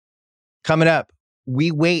Coming up,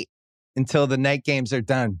 we wait until the night games are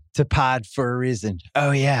done to pod for a reason.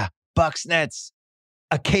 Oh yeah, Bucks Nets,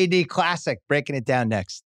 a KD classic. Breaking it down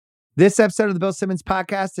next. This episode of the Bill Simmons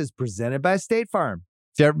podcast is presented by State Farm.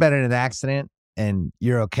 If you've ever been in an accident and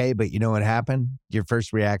you're okay, but you know what happened, your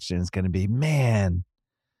first reaction is going to be, man,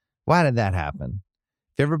 why did that happen?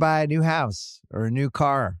 If you ever buy a new house or a new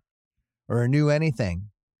car or a new anything,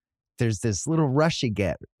 there's this little rush you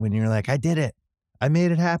get when you're like, I did it. I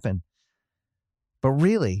made it happen. But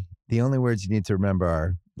really, the only words you need to remember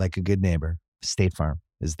are, like a good neighbor, State Farm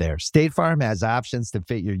is there. State Farm has options to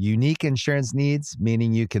fit your unique insurance needs,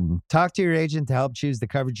 meaning you can talk to your agent to help choose the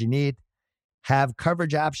coverage you need, have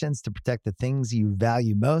coverage options to protect the things you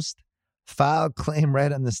value most, file a claim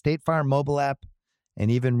right on the State Farm mobile app,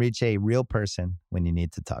 and even reach a real person when you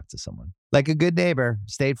need to talk to someone. Like a good neighbor,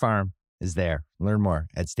 State Farm is there. Learn more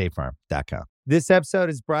at statefarm.com. This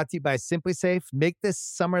episode is brought to you by SimpliSafe. Make this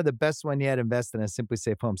summer the best one yet. Invest in a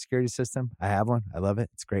SimpliSafe home security system. I have one. I love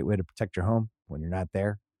it. It's a great way to protect your home when you're not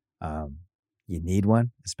there. You need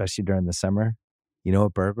one, especially during the summer. You know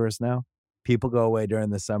what burglars know? People go away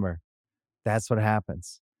during the summer. That's what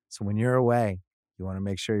happens. So when you're away, you want to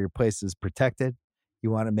make sure your place is protected.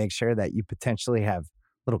 You want to make sure that you potentially have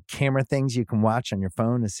little camera things you can watch on your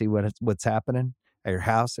phone to see what's happening at your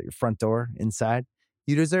house, at your front door, inside.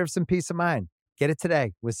 You deserve some peace of mind. Get it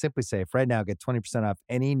today with SimpliSafe. Right now, get 20% off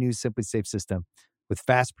any new SimpliSafe system with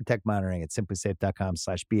Fast Protect monitoring at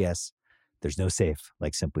simplisafe.com/BS. There's no safe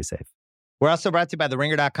like SimpliSafe. We're also brought to you by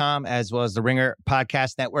TheRinger.com as well as the Ringer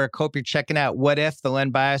Podcast Network. Hope you're checking out What If, the Len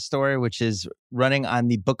Bias story, which is running on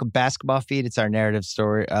the Book of Basketball feed. It's our narrative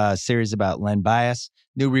story series about Len Bias.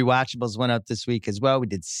 New rewatchables went up this week as well. We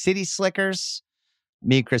did City Slickers,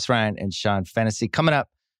 me, Chris Ryan, and Sean Fennessy. Coming up,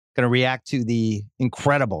 going to react to the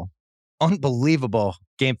incredible, unbelievable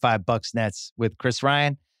Game 5 Bucks Nets with Chris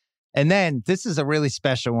Ryan. And then this is a really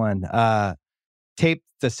special one. Taped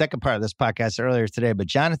the second part of this podcast earlier today, but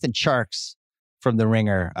Jonathan Tjarks from The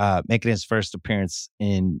Ringer making his first appearance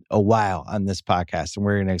in a while on this podcast. And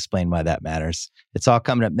we're going to explain why that matters. It's all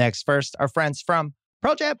coming up next. First, our friends from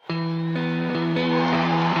Pearl Jam.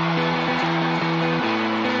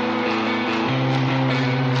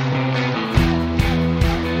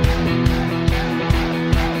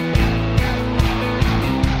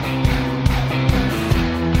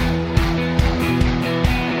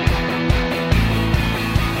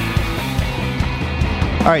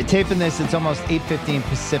 All right, taping this, it's almost 8:15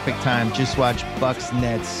 Pacific time. Just watch Bucks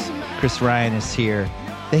Nets. Chris Ryan is here.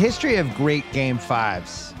 The history of great Game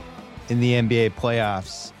 5s in the NBA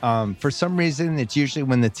playoffs. For some reason, it's usually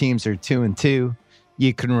when the teams are 2-2.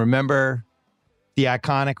 You can remember the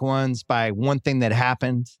iconic ones by one thing that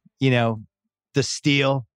happened. You know, the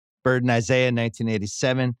steal, Bird and Isaiah,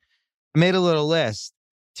 1987. I made a little list.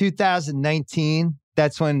 2019,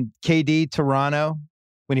 that's when KD, Toronto,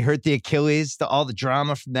 when he hurt the Achilles, all the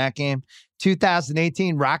drama from that game.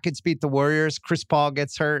 2018, Rockets beat the Warriors. Chris Paul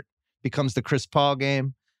gets hurt, becomes the Chris Paul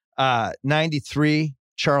game. 93,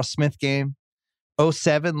 Charles Smith game.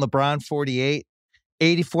 07, LeBron 48.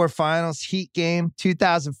 84 finals, Heat game.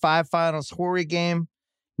 2005 finals, Horry game.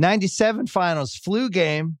 97 finals, flu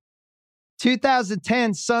game.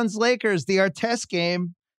 2010, Suns Lakers, the Artest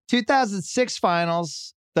game. 2006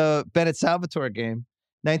 finals, the Bennett Salvatore game.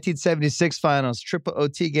 1976 finals, triple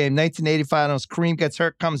OT game. 1980 finals, Kareem gets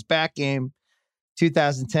hurt, comes back game.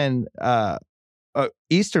 2010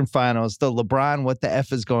 Eastern finals, the LeBron, what the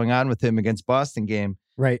F is going on with him against Boston game.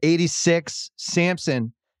 Right. 86,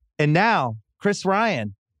 Samson. And now, Chris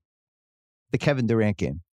Ryan, the Kevin Durant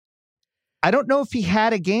game. I don't know if he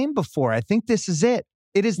had a game before. I think this is it.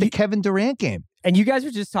 It is the Kevin Durant game. And you guys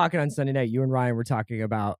were just talking on Sunday night. You and Ryan were talking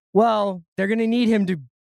about, well, they're going to need him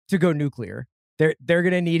to go nuclear. They're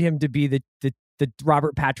going to need him to be the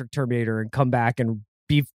Robert Patrick Terminator and come back and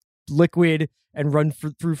be liquid and run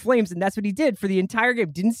through flames. And that's what he did for the entire game.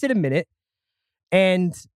 Didn't sit a minute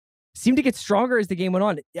and seemed to get stronger as the game went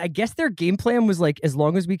on. I guess their game plan was like, as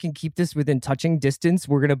long as we can keep this within touching distance,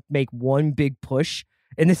 we're going to make one big push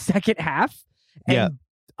in the second half. And yeah.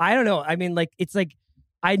 I don't know. I mean, like, it's like,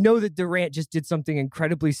 I know that Durant just did something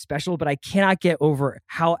incredibly special, but I cannot get over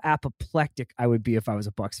how apoplectic I would be if I was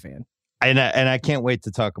a Bucks fan. And I can't wait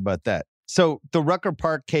to talk about that. So the Rucker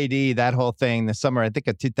Park KD, that whole thing, the summer, I think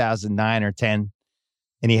of 2009 or 10,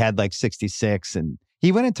 and he had like 66, and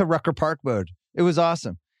he went into Rucker Park mode. It was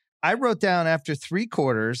awesome. I wrote down after 3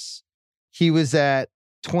 quarters, he was at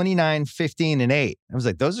 29, 15, and 8. I was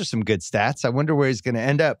like, those are some good stats. I wonder where he's going to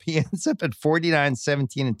end up. He ends up at 49,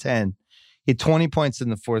 17, and 10. He had 20 points in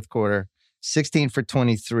the fourth quarter, 16 for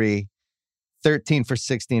 23, 13 for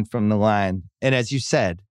 16 from the line. And as you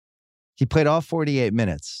said, He played all 48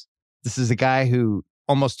 minutes. This is a guy who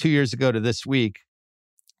almost 2 years ago to this week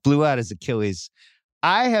blew out his Achilles.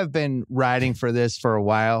 I have been riding for this for a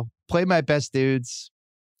while. Play my best dudes.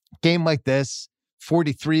 Game like this,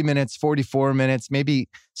 43 minutes, 44 minutes, maybe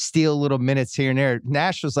steal little minutes here and there.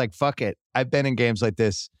 Nash was like, fuck it. I've been in games like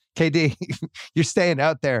this. KD, you're staying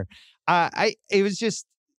out there. It was just,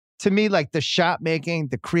 to me, like the shot making,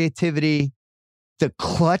 the creativity, the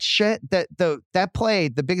clutch shit, that play,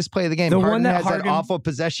 the biggest play of the game. The Harden one that has Harden, that awful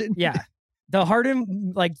possession. Yeah. The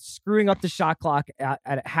Harden like screwing up the shot clock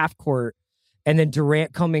at half court, and then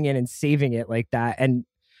Durant coming in and saving it like that. And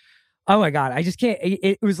oh my God, I just can't.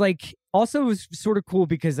 It was like, also it was sort of cool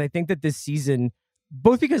because I think that this season,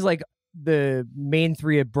 both because like the main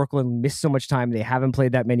three of Brooklyn missed so much time, they haven't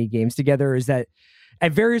played that many games together, is that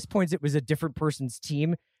at various points it was a different person's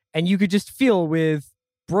team. And you could just feel with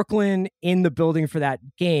Brooklyn in the building for that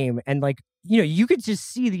game. And like, you know, you could just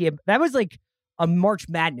see that was like a March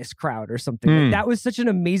Madness crowd or something. Like, that was such an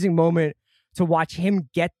amazing moment to watch him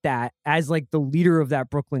get that as like the leader of that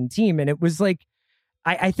Brooklyn team. And it was like,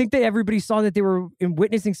 I think that everybody saw that they were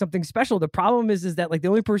witnessing something special. The problem is that like the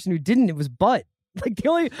only person who didn't, it was Bud. Like the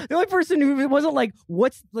only person who wasn't like,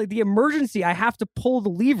 what's like the emergency? I have to pull the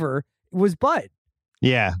lever, was Bud.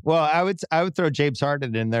 Yeah. Well, I would throw James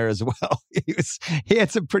Harden in there as well. He had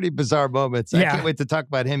some pretty bizarre moments. I can't wait to talk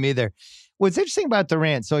about him either. What's interesting about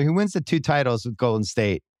Durant, so he wins the 2 titles with Golden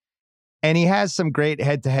State. And he has some great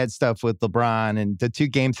head-to-head stuff with LeBron, and the 2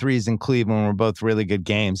 game threes in Cleveland were both really good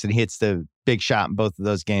games, and he hits the big shot in both of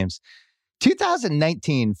those games.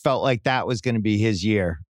 2019 felt like that was going to be his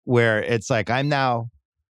year, where it's like, I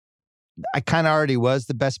kind of already was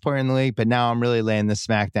the best player in the league, but now I'm really laying the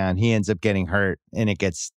smack down. He ends up getting hurt, and it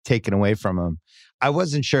gets taken away from him. I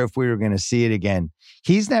wasn't sure if we were going to see it again.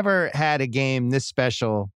 He's never had a game this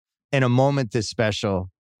special and a moment this special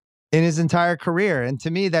in his entire career. And to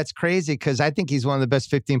me, that's crazy because I think he's one of the best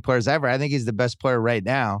 15 players ever. I think he's the best player right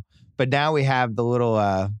now. But now we have the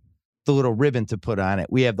little ribbon to put on it.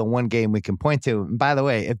 We have the one game we can point to. And by the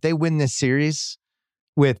way, if they win this series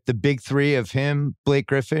with the big 3 of him, Blake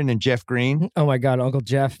Griffin, and Jeff Green. Oh my God, Uncle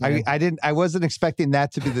Jeff. I wasn't expecting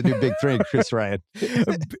that to be the new big 3, Chris Ryan.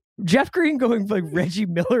 Jeff Green going like Reggie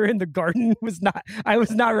Miller in the Garden I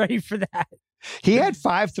was not ready for that. He had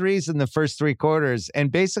 5 threes in the first 3 quarters.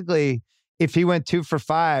 And basically, if he went 2 for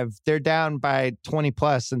 5, they're down by 20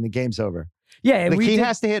 plus and the game's over. Yeah. And like he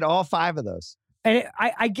has to hit all 5 of those. And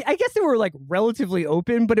I guess they were like relatively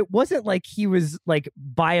open, but it wasn't like he was like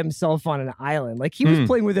by himself on an island. Like he was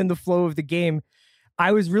playing within the flow of the game.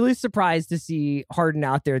 I was really surprised to see Harden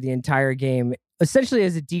out there the entire game, essentially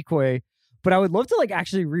as a decoy. But I would love to like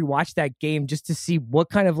actually rewatch that game just to see what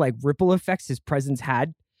kind of like ripple effects his presence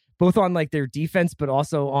had, both on like their defense, but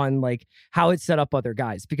also on like how it set up other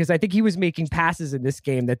guys. Because I think he was making passes in this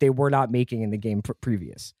game that they were not making in the game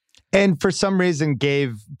previous. And for some reason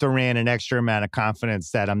gave Durant an extra amount of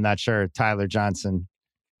confidence that I'm not sure Tyler Johnson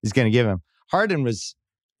is going to give him. Harden was,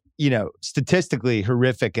 statistically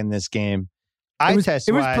horrific in this game. It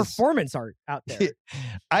was performance art out there.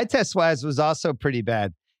 Eye test wise was also pretty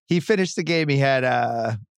bad. He finished the game. He had,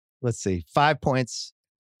 5 points,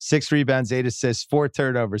 6 rebounds, 8 assists, 4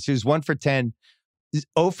 turnovers. He was 1 for 10,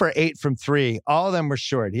 0 for 8 from 3. All of them were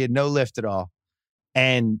short. He had no lift at all.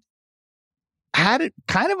 And had it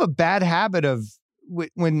kind of a bad habit of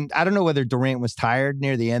when, I don't know whether Durant was tired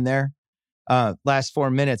near the end there, last 4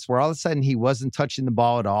 minutes, where all of a sudden he wasn't touching the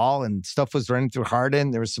ball at all and stuff was running through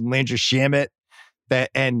Harden. There was some Landry Shamet.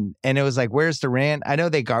 And it was like, where's Durant? I know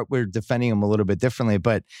we're defending him a little bit differently,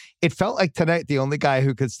 but it felt like tonight the only guy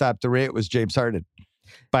who could stop Durant was James Harden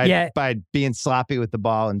by being sloppy with the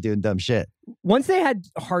ball and doing dumb shit. Once they had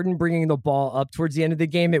Harden bringing the ball up towards the end of the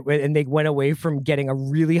game, and they went away from getting a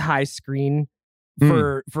really high screen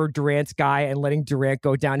for Durant's guy and letting Durant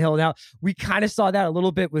go downhill. Now, we kind of saw that a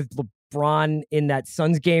little bit with LeBron in that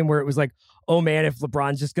Suns game where it was like, oh man, if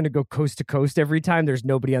LeBron's just going to go coast to coast every time, there's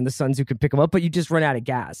nobody on the Suns who can pick him up, but you just run out of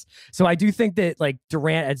gas. So I do think that like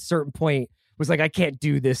Durant at a certain point was like, I can't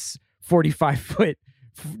do this 45-foot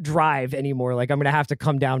drive anymore. Like I'm going to have to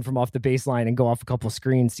come down from off the baseline and go off a couple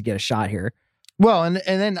screens to get a shot here. Well, and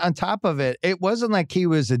then on top of it, it wasn't like he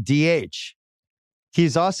was a DH.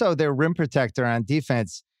 He's also their rim protector on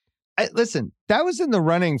defense. Listen, that was in the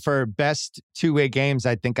running for best two-way games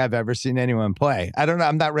I think I've ever seen anyone play. I don't know.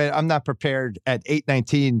 I'm not ready. I'm not prepared at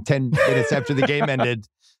 8:19, 10 minutes after the game ended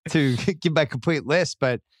to give my complete list,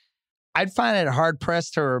 but I'd find it hard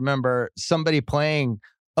pressed to remember somebody playing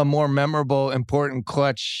a more memorable, important,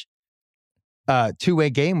 clutch two-way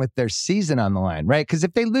game with their season on the line, right? Because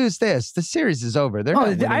if they lose this, the series is over. They're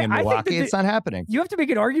not winning in Milwaukee. It's not happening. You have to make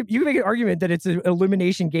an argument. You can make an argument that it's an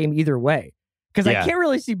elimination game either way. Because I can't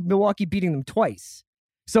really see Milwaukee beating them twice.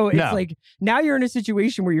 So it's like now you're in a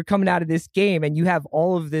situation where you're coming out of this game and you have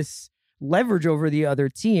all of this leverage over the other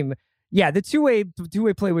team. Yeah, the two-way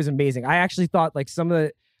play was amazing. I actually thought like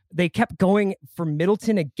they kept going for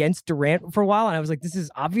Middleton against Durant for a while, and I was like, this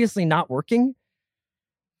is obviously not working.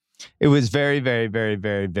 It was very, very, very,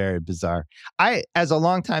 very, very bizarre. As a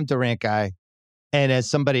longtime Durant guy, and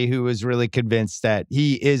as somebody who was really convinced that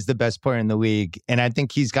he is the best player in the league, and I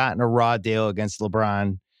think he's gotten a raw deal against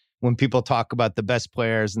LeBron when people talk about the best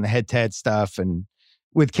players and the head-to-head stuff, and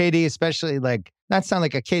with KD especially, like, not sound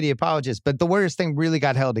like a KD apologist, but the Warriors thing really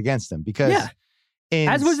got held against him because...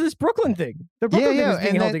 as was this Brooklyn thing. The Brooklyn thing was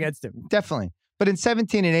being held against him. Definitely. But in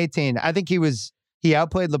 17 and 18, I think he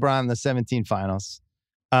outplayed LeBron in the 17 finals.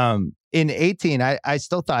 In 18, I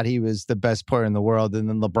still thought he was the best player in the world. And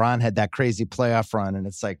then LeBron had that crazy playoff run. And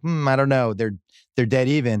it's like, I don't know. They're dead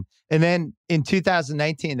even. And then in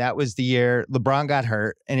 2019, that was the year LeBron got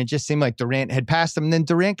hurt. And it just seemed like Durant had passed him. And then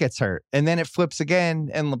Durant gets hurt. And then it flips again.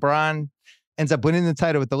 And LeBron ends up winning the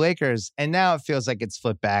title with the Lakers. And now it feels like it's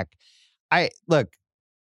flipped back.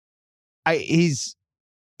 He's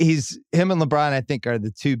him and LeBron, I think, are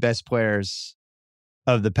the two best players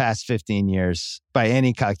of the past 15 years by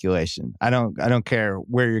any calculation. I don't care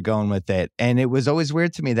where you're going with it. And it was always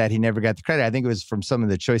weird to me that he never got the credit. I think it was from some of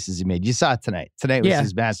the choices he made. You saw it tonight. Tonight was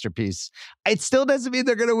his masterpiece. It still doesn't mean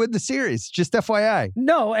they're going to win the series. Just FYI.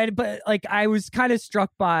 No, but like I was kind of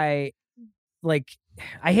struck by, like,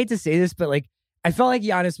 I hate to say this, but like I felt like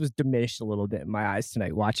Giannis was diminished a little bit in my eyes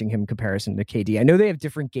tonight watching him comparison to KD. I know they have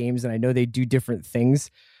different games and I know they do different things,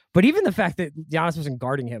 but even the fact that Giannis wasn't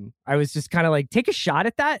guarding him, I was just kind of like, take a shot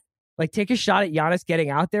at that. Like, take a shot at Giannis getting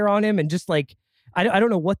out there on him and just like, I don't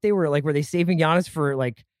know what they were like. Were they saving Giannis for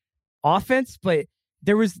like offense? But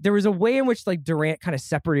there was a way in which like Durant kind of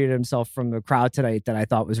separated himself from the crowd tonight that I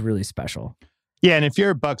thought was really special. Yeah, and if you're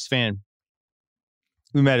a Bucks fan,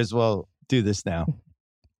 we might as well do this now.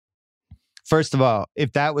 First of all,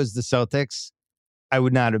 if that was the Celtics, I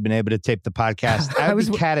would not have been able to tape the podcast. I would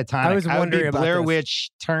be catatonic. I was wondering about Blair Witch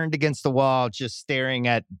turned against the wall, just staring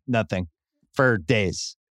at nothing for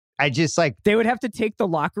days. I just like... They would have to take the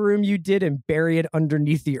locker room you did and bury it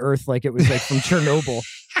underneath the earth like it was like from Chernobyl.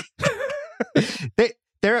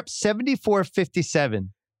 They're up 74-57.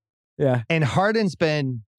 Yeah. And Harden's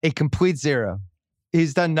been a complete zero.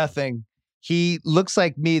 He's done nothing. He looks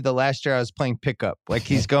like me the last year I was playing pickup. Like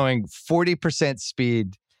he's going 40%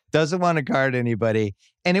 speed, doesn't want to guard anybody.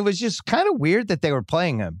 And it was just kind of weird that they were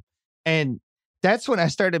playing him. And that's when I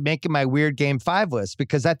started making my weird game 5 list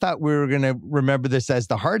because I thought we were going to remember this as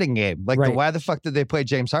the Harden game. Like, why the fuck did they play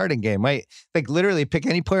James Harden game? Right? Like literally pick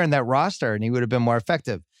any player in that roster and he would have been more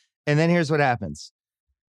effective. And then here's what happens.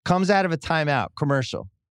 Comes out of a timeout, commercial.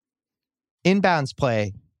 Inbounds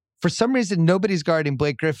play. For some reason, nobody's guarding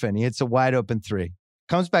Blake Griffin. He hits a wide open 3.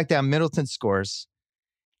 Comes back down, Middleton scores.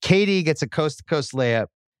 KD gets a coast-to-coast layup.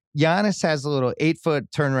 Giannis has a little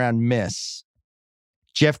 8-foot turnaround miss.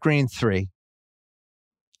 Jeff Green 3.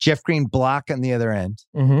 Jeff Green block on the other end.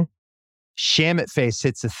 Mm-hmm. Shamet face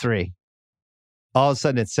hits a 3. All of a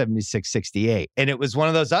sudden, it's 76-68. And it was one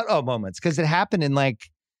of those uh-oh moments because it happened in like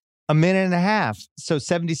a minute and a half. So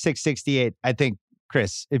 76-68, I think,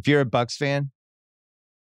 Chris, if you're a Bucks fan,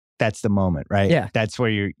 that's the moment, right? Yeah. That's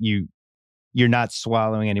where you're not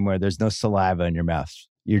swallowing anymore. There's no saliva in your mouth.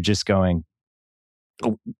 You're just going,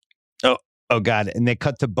 oh God. And they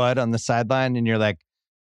cut to Bud on the sideline and you're like,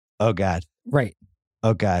 oh God. Right.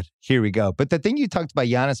 Oh God, here we go. But the thing you talked about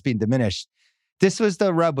Giannis being diminished, this was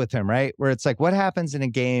the rub with him, right? Where it's like, what happens in a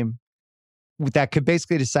game that could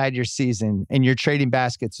basically decide your season and you're trading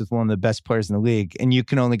baskets with one of the best players in the league and you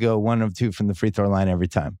can only go 1 of 2 from the free throw line every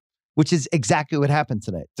time, which is exactly what happened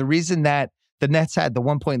tonight. The reason that the Nets had the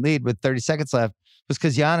 1-point lead with 30 seconds left was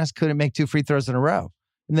because Giannis couldn't make 2 free throws in a row.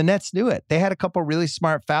 And the Nets knew it. They had a couple really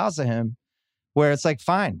smart fouls of him where it's like,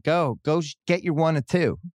 fine, go get your 1 or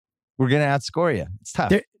 2. We're going to outscore you. It's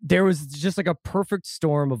tough. There was just like a perfect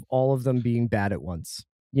storm of all of them being bad at once.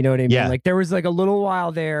 You know what I mean? Yeah. Like there was like a little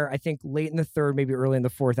while there, I think late in the 3rd, maybe early in the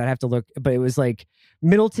 4th, I'd have to look, but it was like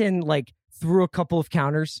Middleton like threw a couple of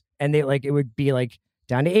counters and they like, it would be like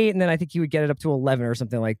down to 8. And then I think he would get it up to 11 or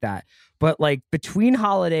something like that. But like between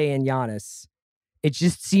Holiday and Giannis, it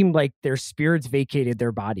just seemed like their spirits vacated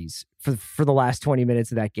their bodies for the last 20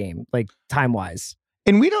 minutes of that game, like time wise.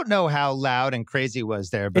 And we don't know how loud and crazy it was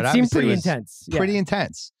there, but it seemed pretty intense. Pretty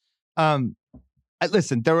intense.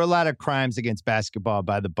 Listen, there were a lot of crimes against basketball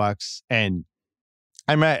by the Bucks, and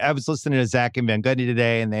I was listening to Zach and Van Gundy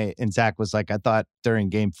today, and Zach was like, I thought during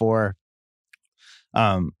Game 4,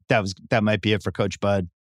 that might be it for Coach Bud.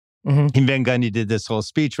 Mm-hmm. And Van Gundy did this whole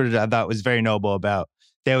speech, which I thought was very noble about.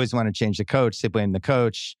 They always want to change the coach. They blame the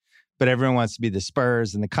coach, but everyone wants to be the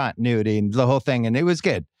Spurs and the continuity and the whole thing. And it was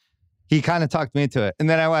good. He kind of talked me into it. And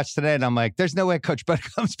then I watched today and I'm like, there's no way Coach Bud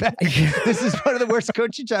comes back. This is one of the worst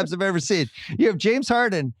coaching jobs I've ever seen. You have James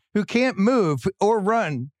Harden who can't move or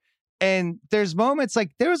run. And there's moments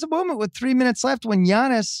like there was a moment with 3 minutes left when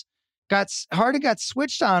Harden got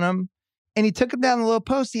switched on him and he took him down the low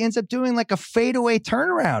post. He ends up doing like a fadeaway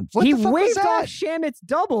turnaround. He waved off Shamit's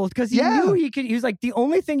double because he knew he could. He was like, the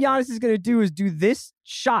only thing Giannis is going to do is do this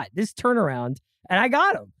shot, this turnaround, and I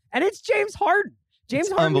got him. And it's James Harden. James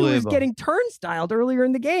Harden was getting turnstyled earlier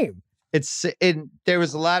in the game. There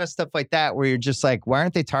was a lot of stuff like that where you're just like, why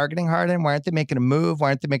aren't they targeting Harden? Why aren't they making a move? Why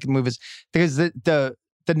aren't they making moves? Because the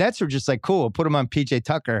Nets were just like, cool, we'll put him on PJ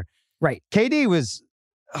Tucker. Right. KD was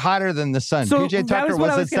hotter than the sun. So PJ Tucker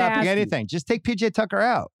wasn't stopping anything. Just take PJ Tucker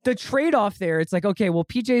out. The trade-off there, it's like, okay, well,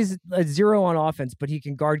 PJ's a 0 on offense, but he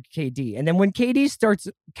can guard KD. And then when KD starts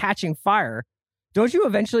catching fire, don't you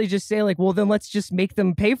eventually just say like, well, then let's just make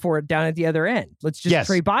them pay for it down at the other end. Let's just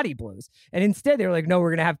trade body blows. And instead they're like, no, we're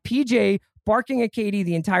going to have PJ barking at KD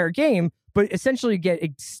the entire game, but essentially get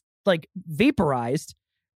like vaporized.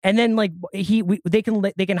 And then like they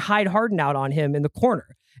can hide Harden out on him in the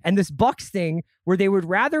corner. And this Bucks thing where they would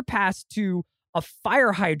rather pass to a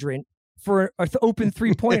fire hydrant for an open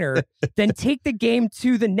 3-pointer than take the game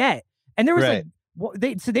to the net. And there was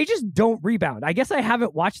they just don't rebound. I guess I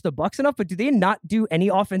haven't watched the Bucks enough, but do they not do any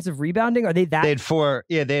offensive rebounding? Are they that? They had 4.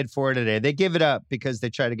 Yeah, they had 4 today. They give it up because they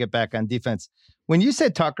try to get back on defense. When you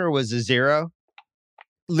said Tucker was a 0,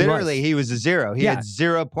 literally he was a 0. He had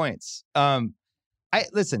 0 points.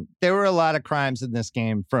 Listen, there were a lot of crimes in this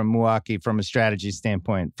game from Milwaukee from a strategy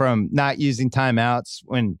standpoint, from not using timeouts.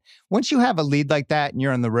 Once you have a lead like that and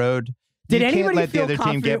you're on the road, you can't let the other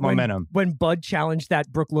team get momentum. When Bud challenged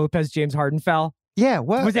that Brook Lopez James Harden foul? Yeah,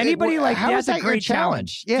 well, was anybody like, that's a great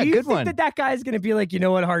challenge? Yeah, good one. Do you think that guy is going to be like, you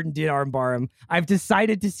know what, Harden did armbar him. I've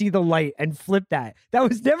decided to see the light and flip that. That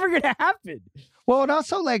was never going to happen. Well, and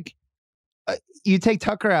also like, you take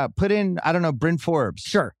Tucker out, put in, I don't know, Bryn Forbes.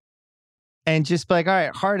 Sure. And just be like, all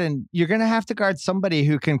right, Harden, you're going to have to guard somebody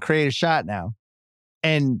who can create a shot now.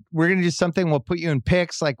 And we're going to do something. We'll put you in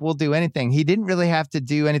picks. Like, we'll do anything. He didn't really have to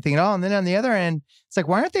do anything at all. And then on the other end, it's like,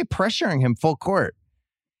 why aren't they pressuring him full court?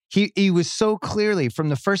 He was so clearly, from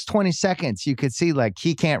the first 20 seconds, you could see, like,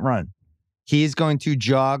 he can't run. He's going to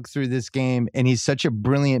jog through this game, and he's such a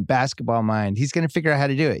brilliant basketball mind. He's going to figure out how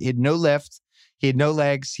to do it. He had no lift. He had no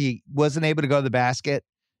legs. He wasn't able to go to the basket.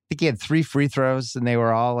 I think he had 3 free throws, and they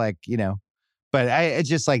were all like, But it's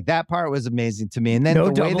just like that part was amazing to me. And then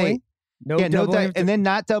doubling. And then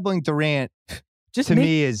not doubling Durant just to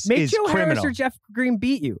me is Joe criminal. Harris or Jeff Green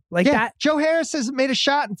beat you like that. Joe Harris hasn't made a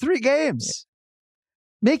shot in 3 games.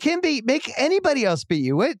 Make anybody else beat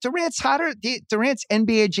you. What? Durant's hotter. Durant's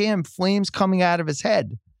NBA Jam flames coming out of his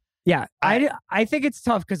head. Yeah, I think it's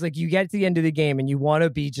tough because like you get to the end of the game and you want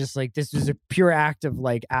to be just like, this was a pure act of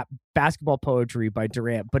like basketball poetry by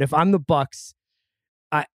Durant. But if I'm the Bucks,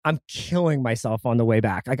 I'm killing myself on the way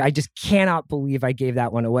back. Like, I just cannot believe I gave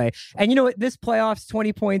that one away. And you know what? This playoffs,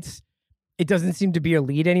 20 points, it doesn't seem to be a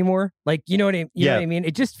lead anymore. Like, you know what I mean?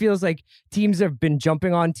 It just feels like teams have been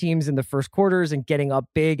jumping on teams in the first quarters and getting up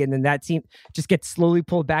big, and then that team just gets slowly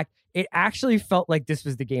pulled back. It actually felt like this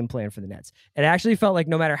was the game plan for the Nets. It actually felt like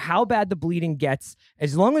no matter how bad the bleeding gets,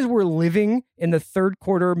 as long as we're living in the third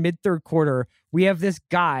quarter, mid-third quarter, we have this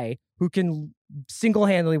guy who can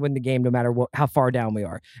single-handedly win the game no matter how far down we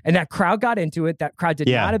are. And that crowd got into it. That crowd did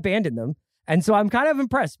not abandon them. And so I'm kind of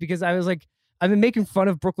impressed because I was like, I've been making fun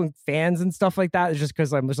of Brooklyn fans and stuff like that. It's just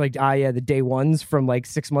because I'm just like, the day ones from like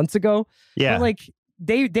 6 months ago. Yeah. But like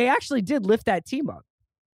they actually did lift that team up.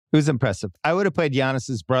 It was impressive. I would have played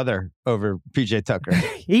Giannis's brother over PJ Tucker.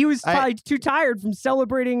 He was probably too tired from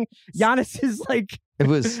celebrating Giannis's like. It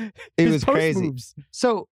was crazy. Moves.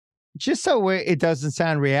 So just so it doesn't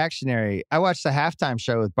sound reactionary, I watched the halftime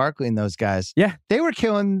show with Barkley and those guys. Yeah. They were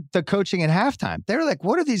killing the coaching at halftime. They were like,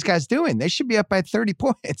 what are these guys doing? They should be up by 30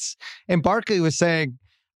 points. And Barkley was saying,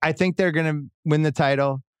 I think they're going to win the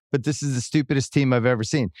title, but this is the stupidest team I've ever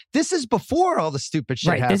seen. This is before all the stupid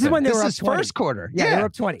shit happened. This is when they were up 20. First quarter. Yeah, they were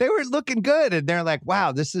up 20. They were looking good. And they're like,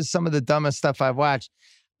 wow, this is some of the dumbest stuff I've watched.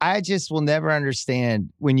 I just will never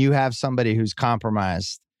understand when you have somebody who's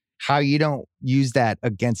compromised, how you don't use that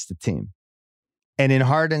against the team. And in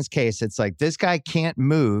Harden's case, it's like, this guy can't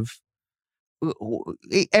move.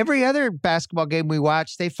 every other basketball game we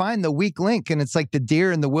watch, they find the weak link, and it's like the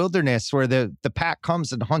deer in the wilderness where the pack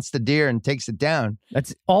comes and hunts the deer and takes it down.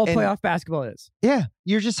 That's all playoff basketball is. Yeah,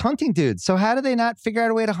 you're just hunting dudes. So how do they not figure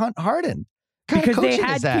out a way to hunt Harden? Because they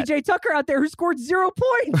had PJ Tucker out there who scored 0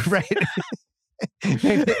 points. Right.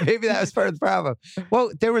 maybe that was part of the problem.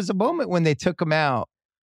 Well, there was a moment when they took him out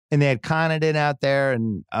and they had Connaughton out there,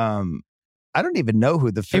 and I don't even know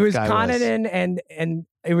who the fifth guy was. It was Connaughton and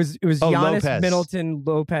it was Giannis, Lopez. Middleton,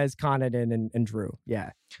 Lopez, Connaughton, and Drew.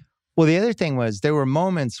 Yeah. Well, the other thing was there were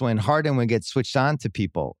moments when Harden would get switched on to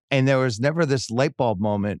people, and there was never this light bulb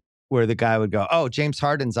moment where the guy would go, "Oh, James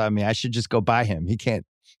Harden's on me. I should just go buy him. He can't.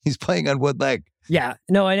 He's playing on one leg." Yeah.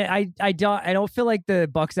 No, and I don't feel like the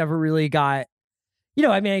Bucks ever really got.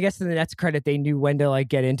 I mean, I guess to the Nets' credit, they knew when to like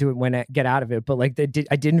get into it, when to get out of it. But like I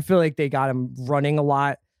didn't feel like they got him running a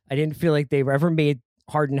lot. I didn't feel like they ever made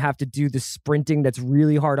Harden have to do the sprinting that's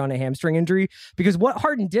really hard on a hamstring injury, because what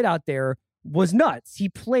Harden did out there was nuts. He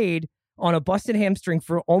played on a busted hamstring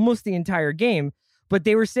for almost the entire game, but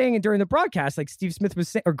they were saying it during the broadcast, like Steve Smith was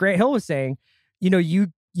saying, or Grant Hill was saying, you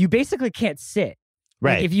basically can't sit.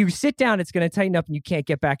 Right. Like if you sit down, it's going to tighten up and you can't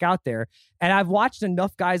get back out there. And I've watched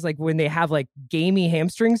enough guys, like when they have like gamey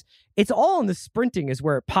hamstrings, it's all in the sprinting is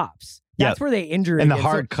where it pops. That's where they injure it. And the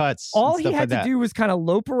hard cuts. All he had to do was kind of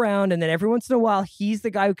lope around, and then every once in a while, he's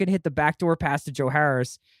the guy who could hit the backdoor pass to Joe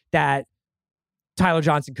Harris that Tyler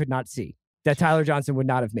Johnson could not see, that Tyler Johnson would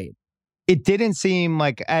not have made. It didn't seem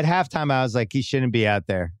like at halftime, I was like, he shouldn't be out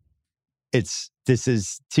there. This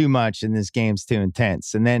is too much and this game's too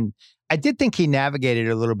intense. And then I did think he navigated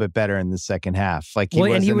a little bit better in the second half. Like he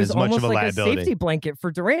wasn't as much of a liability. A safety blanket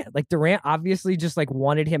for Durant. Like Durant obviously just like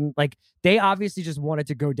wanted him. Like they obviously just wanted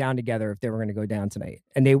to go down together if they were going to go down tonight.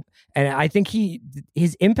 And I think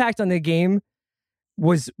his impact on the game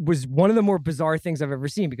was one of the more bizarre things I've ever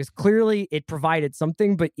seen, because clearly it provided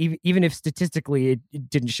something, but even if statistically it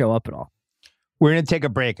didn't show up at all. We're going to take a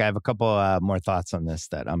break. I have a couple more thoughts on this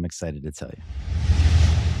that I'm excited to tell you.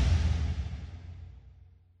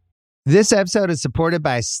 This episode is supported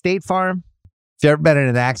by State Farm. If you've ever been in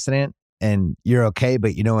an accident and you're okay,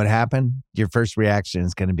 but you know what happened, your first reaction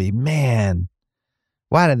is going to be, man,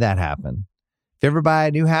 why did that happen? If you ever buy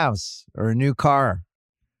a new house or a new car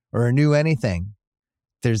or a new anything,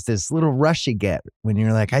 there's this little rush you get when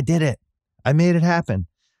you're like, I did it. I made it happen.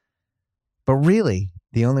 But really,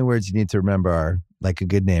 the only words you need to remember are, like a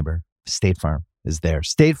good neighbor, State Farm is there.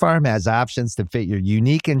 State Farm has options to fit your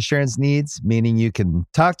unique insurance needs, meaning you can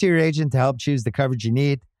talk to your agent to help choose the coverage you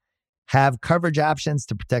need, have coverage options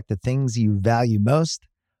to protect the things you value most,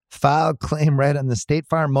 file a claim right on the State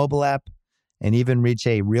Farm mobile app, and even reach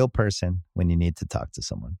a real person when you need to talk to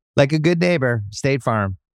someone. Like a good neighbor, State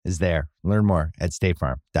Farm is there. Learn more at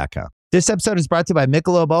statefarm.com. This episode is brought to you by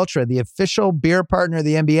Michelob Ultra, the official beer partner of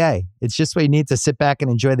the NBA. It's just what you need to sit back and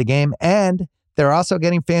enjoy the game, and they're also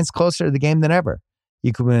getting fans closer to the game than ever.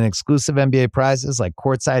 You can win exclusive NBA prizes like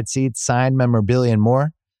courtside seats, signed memorabilia, and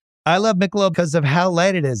more. I love Michelob because of how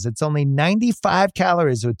light it is. It's only 95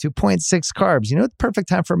 calories with 2.6 carbs. You know what the perfect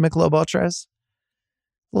time for Michelob Ultra is?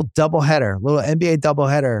 A little doubleheader, little NBA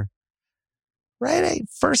doubleheader. Right?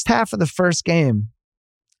 First half of the first game.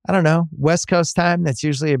 I don't know, West Coast time. That's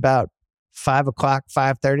usually about 5 o'clock,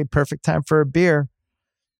 5:30. Perfect time for a beer.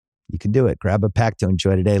 You can do it. Grab a pack to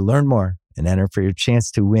enjoy today. Learn more and enter for your chance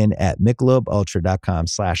to win at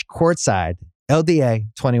MichelobUltra.com/courtside, LDA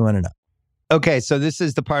 21 and up. Okay, so this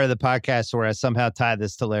is the part of the podcast where I somehow tie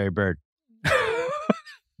this to Larry Bird.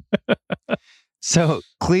 So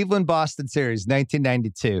Cleveland-Boston series,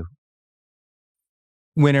 1992.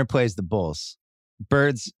 Winner plays the Bulls.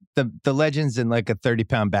 Bird's the legend's in like a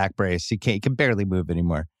 30-pound back brace. He can barely move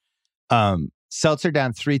anymore. Celtics are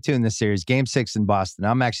down 3-2 in the series, game 6 in Boston.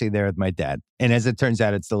 I'm actually there with my dad. And as it turns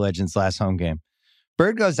out, it's the legend's last home game.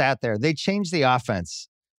 Bird goes out there. They change the offense.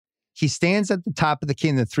 He stands at the top of the key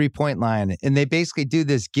in the 3-point line, and they basically do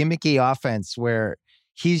this gimmicky offense where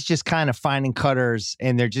he's just kind of finding cutters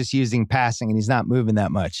and they're just using passing and he's not moving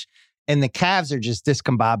that much. And the Cavs are just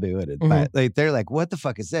discombobulated. Mm-hmm. They're like, what the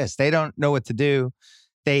fuck is this? They don't know what to do.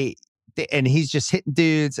 And he's just hitting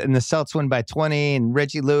dudes, and the Celtics win by 20, and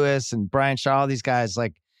Reggie Lewis and Brian Shaw, all these guys,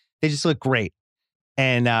 like, they just look great.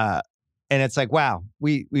 And it's like, wow,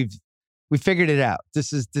 we figured it out.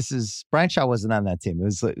 This is Brian Shaw wasn't on that team.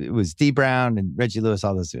 It was D Brown and Reggie Lewis,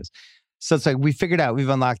 all those dudes. So it's like, we figured out, we've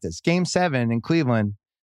unlocked this. Game 7 in Cleveland,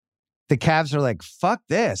 the Cavs are like, fuck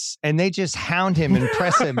this. And they just hound him and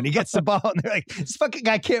press him, and he gets the ball, and they're like, this fucking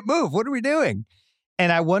guy can't move. What are we doing?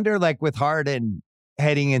 And I wonder, like, with Harden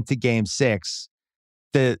heading into game 6,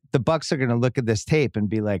 the Bucks are going to look at this tape and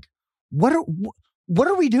be like, what what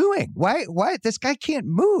are we doing? Why this guy can't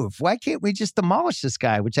move? Why can't we just demolish this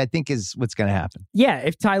guy? Which I think is what's going to happen. Yeah,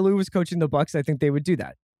 if Ty Lue was coaching the Bucks, I think they would do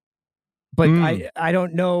that. But I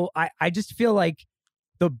don't know. I just feel like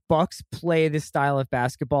the Bucks play this style of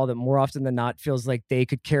basketball that more often than not feels like they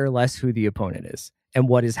could care less who the opponent is and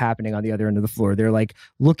what is happening on the other end of the floor. They're like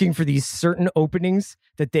looking for these certain openings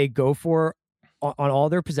that they go for on all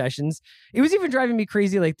their possessions. It was even driving me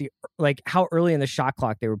crazy, like how early in the shot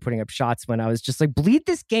clock they were putting up shots when I was just like, bleed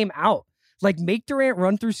this game out. Like, make Durant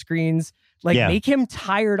run through screens. Make him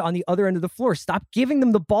tired on the other end of the floor. Stop giving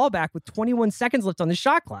them the ball back with 21 seconds left on the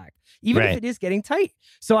shot clock, even if it is getting tight.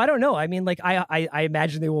 So I don't know. I mean, I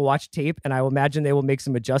imagine they will watch tape, and I will imagine they will make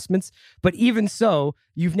some adjustments. But even so,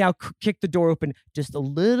 you've now kicked the door open just a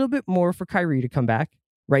little bit more for Kyrie to come back,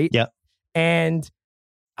 right? Yeah. And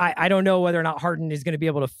I don't know whether or not Harden is going to be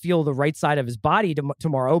able to feel the right side of his body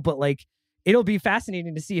tomorrow, but it'll be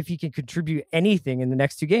fascinating to see if he can contribute anything in the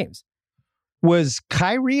next two games. Was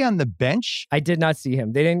Kyrie on the bench? I did not see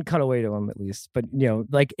him. They didn't cut away to him, at least. But,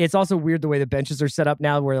 it's also weird the way the benches are set up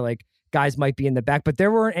now where, guys might be in the back. But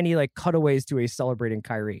there weren't any, cutaways to a celebrating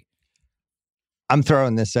Kyrie. I'm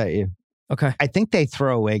throwing this at you. Okay. I think they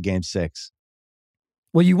throw away Game 6.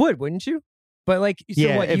 Well, you would, wouldn't you? But, if you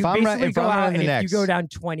go down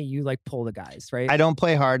 20, you, pull the guys, right? I don't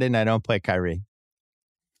play Harden. I don't play Kyrie.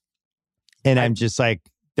 And I'm just they're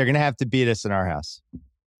going to have to beat us in our house.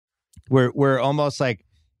 We're almost like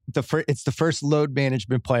it's the first load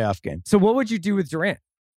management playoff game. So what would you do with Durant?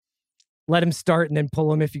 Let him start and then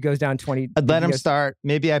pull him if he goes down 20. I'd let him start.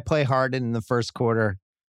 Maybe I play Harden in the first quarter.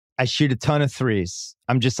 I shoot a ton of threes.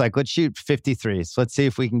 I'm just let's shoot 50 threes. Let's see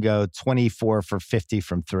if we can go 24 for 50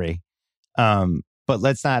 from three. But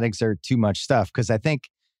let's not exert too much stuff because I think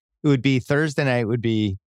it would be Thursday night would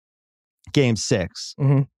be Game 6.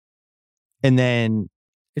 Mm-hmm. And then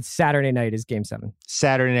it's Saturday night is Game 7.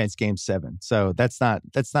 Saturday night's Game 7. So that's not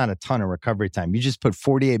a ton of recovery time. You just put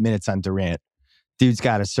 48 minutes on Durant. Dude's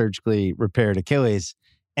got a surgically repaired Achilles.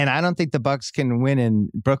 And I don't think the Bucks can win in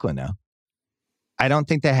Brooklyn now. I don't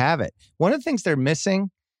think they have it. One of the things they're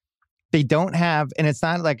missing, they don't have, and it's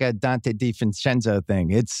not like a Dante DiVincenzo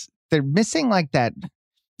thing. They're missing that,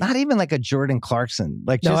 not even like a Jordan Clarkson.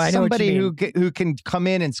 Somebody who can come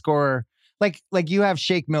in and score. Like you have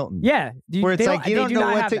Shake Milton. Yeah. Where it's you don't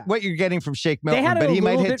know what you're getting from Shake Milton, but he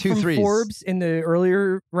might hit 2 threes. Forbes in the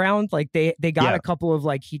earlier round, they got a couple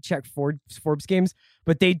of heat check Forbes games,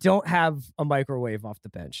 but they don't have a microwave off the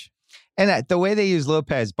bench. And the way they use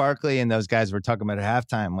Lopez, Barkley, and those guys were talking about at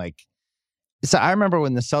halftime, so I remember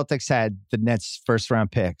when the Celtics had the Nets first round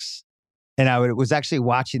picks, and I was actually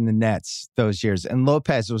watching the Nets those years, and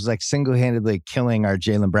Lopez was single-handedly killing our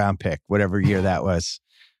Jaylen Brown pick, whatever year that was.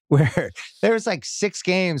 Where there was 6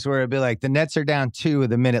 games where it'd be the Nets are down 2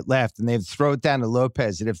 with a minute left and they'd throw it down to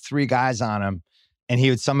Lopez. They'd have 3 guys on him and he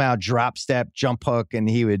would somehow drop step, jump hook, and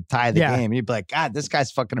he would tie the game. And you'd be like, God, this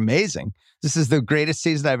guy's fucking amazing. This is the greatest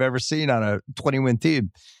season I've ever seen on a 20-win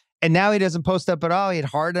team. And now he doesn't post up at all. He had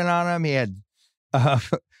Harden on him.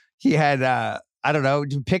 He had, I don't know,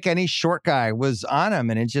 pick any short guy was on him.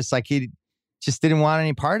 And it's just he just didn't want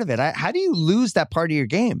any part of it. How do you lose that part of your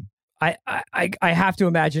game? I have to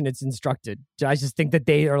imagine it's instructed. I just think that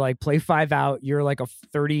they are play 5 out. You're a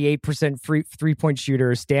 38% free 3-point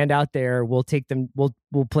shooter. Stand out there. We'll take them.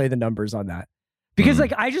 We'll play the numbers on that. Because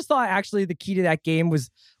I just thought actually the key to that game was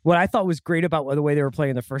what I thought was great about the way they were playing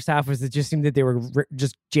in the first half was it just seemed that they were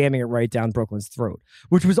just jamming it right down Brooklyn's throat,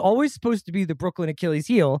 which was always supposed to be the Brooklyn Achilles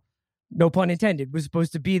heel. No pun intended, was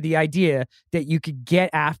supposed to be the idea that you could get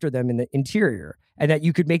after them in the interior and that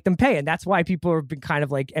you could make them pay. And that's why people have been kind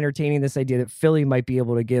of entertaining this idea that Philly might be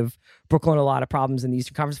able to give Brooklyn a lot of problems in the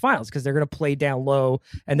Eastern Conference Finals because they're going to play down low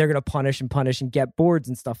and they're going to punish and get boards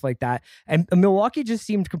and stuff like that. And Milwaukee just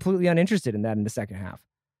seemed completely uninterested in that in the second half.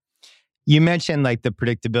 You mentioned the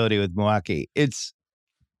predictability with Milwaukee. It's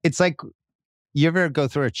you ever go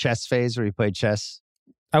through a chess phase where you play chess?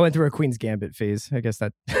 I went through a Queen's Gambit phase. I guess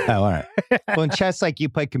that. Oh, all right. Well, in chess, you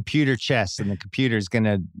play computer chess, and the computer's going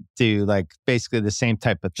to do basically the same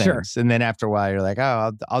type of things. Sure. And then after a while, you're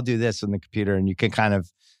I'll do this on the computer, and you can kind of,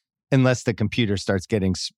 unless the computer starts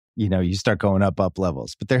getting, you start going up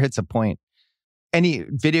levels. But there hits a point. Any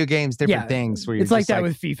video games, different things where you're it's that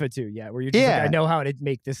with FIFA too. Yeah, where you're just I know how to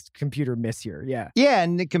make this computer miss here. Yeah. Yeah,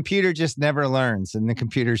 and the computer just never learns, and the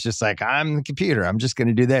computer's just I'm the computer. I'm just going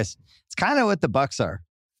to do this. It's kind of what the Bucks are.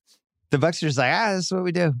 The Bucks are just this is what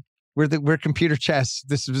we do. We're computer chess.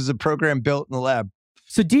 This was a program built in the lab.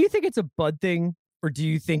 So do you think it's a Bud thing, or do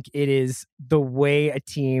you think it is the way a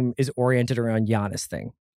team is oriented around Giannis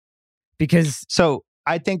thing? Because so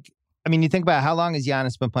I think I mean, you think about how long has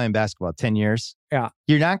Giannis been playing basketball? 10 years? Yeah.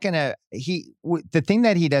 You're not going to, the thing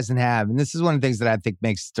that he doesn't have, and this is one of the things that I think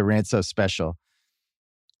makes Durant so special.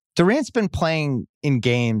 Durant's been playing in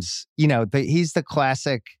games, he's the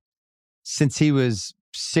classic, since he was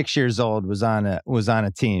 6 years old, was on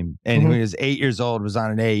a team. And when he was 8 years old, was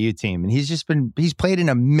on an AAU team. And he's played in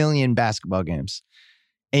a million basketball games.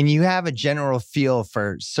 And you have a general feel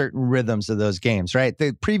for certain rhythms of those games, right?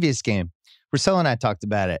 The previous game, Marcelo and I talked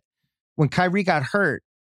about it. When Kyrie got hurt,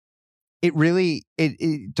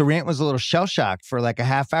 Durant was a little shell-shocked for like a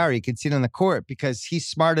half hour. You could see it on the court because he's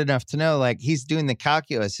smart enough to know, like, he's doing the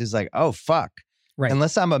calculus. He's like, oh, fuck. Right.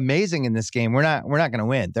 Unless I'm amazing in this game, we're not going to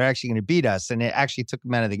win. They're actually going to beat us. And it actually took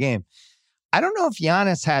him out of the game. I don't know if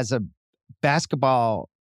Giannis has a basketball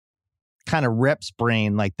kind of reps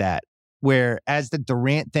brain like that, where as the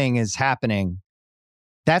Durant thing is happening,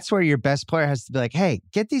 that's where your best player has to be like, hey,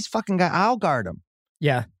 get these fucking guys. I'll guard them.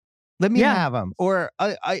 Yeah. Let me have them. Or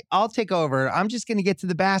I'll take over. I'm just going to get to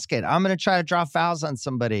the basket. I'm going to try to draw fouls on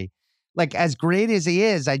somebody. Like, as great as he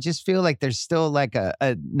is, I just feel like there's still like a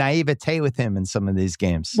naivete with him in some of these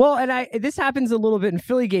games. Well, and this happens a little bit in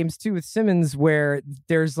Philly games too with Simmons, where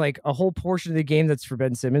there's like a whole portion of the game that's for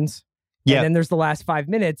Ben Simmons. Yeah. And then there's the last 5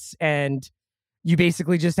 minutes, and you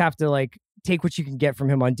basically just have to like take what you can get from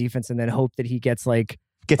him on defense and then hope that he gets a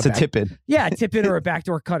tip in. Yeah, a tip in or a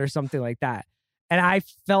backdoor cut or something like that. And I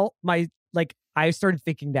felt I started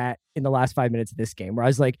thinking that in the last 5 minutes of this game, where I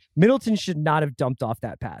was like, Middleton should not have dumped off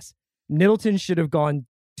that pass. Middleton should have gone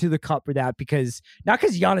to the cup for that, not because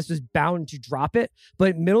Giannis was bound to drop it,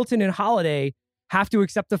 but Middleton and Holiday have to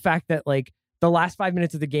accept the fact that like the last 5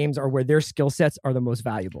 minutes of the games are where their skill sets are the most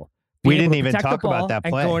valuable. We didn't even talk about that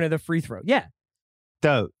play. And going to the free throw. Yeah.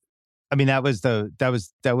 I mean, that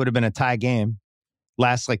would have been a tie game.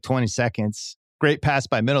 Last like 20 seconds. Great pass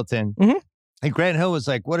by Middleton. Mm-hmm. And Grant Hill was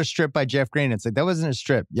like, what a strip by Jeff Green. It's like, that wasn't a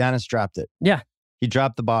strip. Giannis dropped it. Yeah. He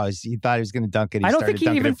dropped the ball. He thought he was going to dunk it. I don't think he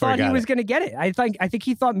even thought he was going to get it. I think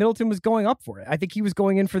he thought Middleton was going up for it. I think he was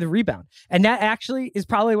going in for the rebound. And that actually is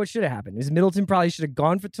probably what should have happened. Is Middleton probably should have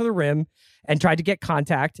gone to the rim and tried to get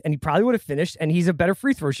contact, and he probably would have finished, and he's a better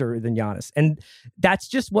free throw shooter than Giannis. And that's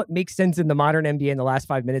just what makes sense in the modern NBA in the last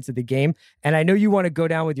 5 minutes of the game. And I know you want to go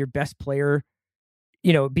down with your best player,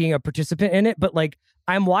 being a participant in it, but like,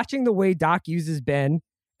 I'm watching the way Doc uses Ben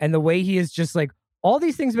and the way he is just like, all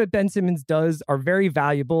these things that Ben Simmons does are very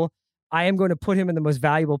valuable. I am going to put him in the most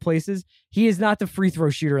valuable places. He is not the free throw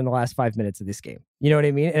shooter in the last 5 minutes of this game. You know what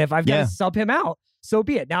I mean? And if I've got to sub him out, so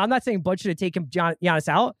be it. Now, I'm not saying Bud should have taken Giannis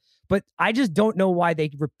out, but I just don't know why they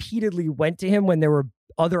repeatedly went to him when there were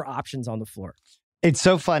other options on the floor. It's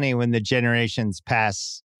so funny when the generations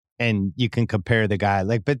pass and you can compare the guy.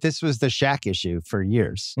 But this was the Shaq issue for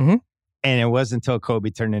years. Mm-hmm. And it wasn't until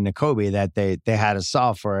Kobe turned into Kobe that they had to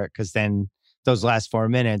solve for it, because then those last 4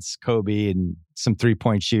 minutes, Kobe and some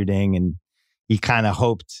 3-point shooting, and you kind of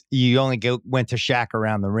hoped you only went to Shaq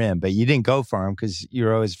around the rim, but you didn't go for him because you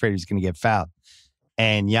were always afraid he was going to get fouled.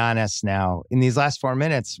 And Giannis now, in these last 4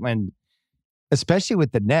 minutes, especially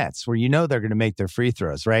with the Nets, where they're going to make their free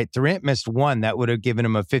throws, right? Durant missed one that would have given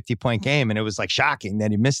him a 50-point game, and it was like shocking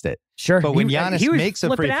that he missed it. Sure. But when Giannis makes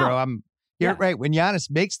a free throw, You're right. When Giannis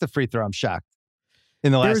makes the free throw, I'm shocked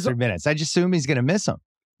in the last 3 minutes. I just assume he's going to miss them.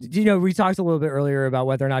 We talked a little bit earlier about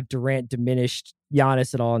whether or not Durant diminished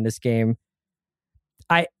Giannis at all in this game.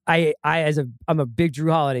 I'm a big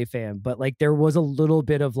Drew Holiday fan, but like there was a little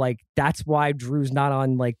bit of like, that's why Drew's not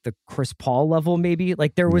on like the Chris Paul level, maybe.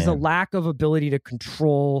 Like there was a lack of ability to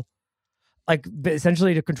control, like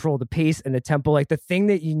essentially to control the pace and the tempo. Like the thing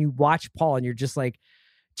that you watch Paul and you're just like,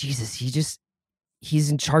 Jesus,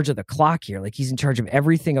 he's in charge of the clock here. Like he's in charge of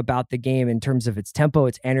everything about the game in terms of its tempo,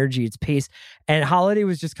 its energy, its pace. And Holiday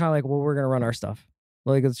was just kind of like, well, we're going to run our stuff.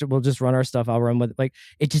 Like, we'll just run our stuff. I'll run with it. Like,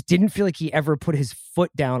 it just didn't feel like he ever put his foot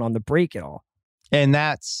down on the break at all. And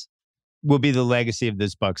will be the legacy of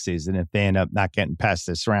this Bucks season if they end up not getting past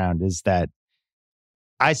this round, is that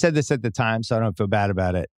I said this at the time, so I don't feel bad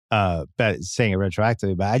about it, saying it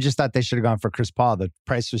retroactively, but I just thought they should have gone for Chris Paul. The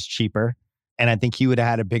price was cheaper, and I think he would have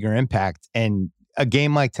had a bigger impact. And a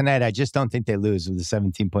game like tonight, I just don't think they lose with a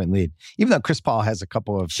 17-point lead. Even though Chris Paul has a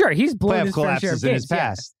couple of he's blown his collapses in his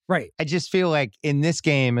past. Yeah, right. I just feel like in this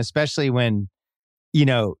game, especially when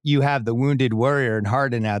you have the wounded warrior and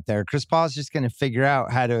Harden out there, Chris Paul's just going to figure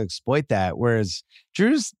out how to exploit that. Whereas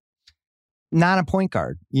Drew's not a point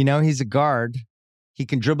guard. He's a guard. He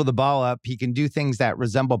can dribble the ball up. He can do things that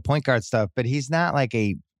resemble point guard stuff, but he's not like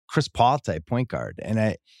a Chris Paul type point guard.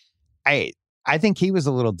 And I think he was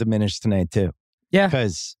a little diminished tonight too. Yeah.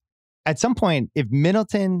 Because at some point, if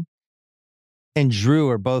Middleton and Drew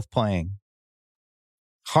are both playing,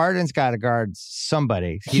 Harden's got to guard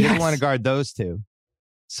somebody. He didn't want to guard those two.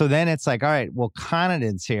 So then it's like, all right, well,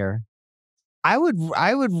 Connaughton's here. I would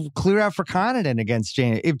clear out for Connaughton against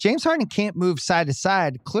James. If James Harden can't move side to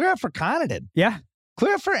side, clear out for Connaughton. Yeah.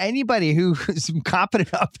 Clear out for anybody who's a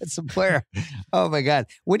competent offensive player. Oh my God.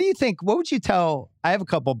 What do you think? What would you tell? I have a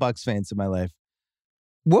couple Bucks fans in my life.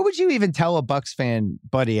 What would you even tell a Bucks fan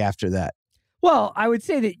buddy after that? Well, I would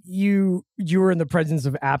say that you were in the presence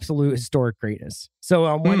of absolute historic greatness. So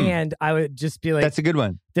on one hand, I would just be like, that's a good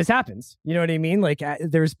one. This happens. You know what I mean? Like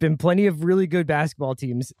there's been plenty of really good basketball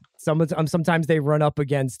teams. Sometimes they run up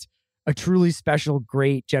against a truly special,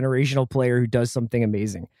 great generational player who does something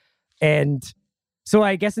amazing. And so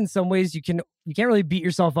I guess in some ways you can't really beat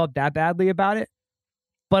yourself up that badly about it.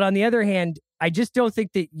 But on the other hand, I just don't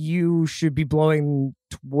think that you should be blowing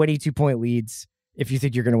 22-point leads if you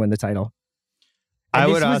think you're going to win the title.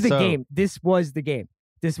 And this was the game. This was the game.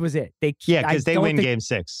 This was it. Because they win game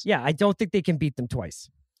 6. Yeah, I don't think they can beat them twice.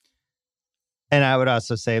 And I would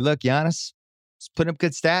also say, look, Giannis, he's putting up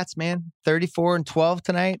good stats, man. 34 and 12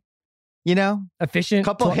 tonight. You know, efficient.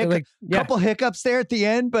 Couple hiccups there at the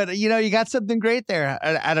end, but you got something great there.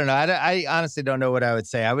 I don't know. I honestly don't know what I would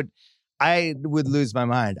say. I would lose my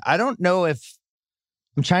mind. I don't know if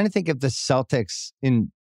I'm trying to think of the Celtics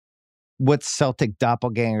in what Celtic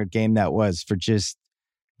doppelganger game that was for just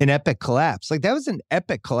an epic collapse. Like that was an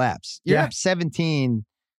epic collapse. You're up 17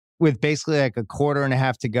 with basically like a quarter and a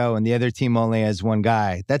half to go, and the other team only has one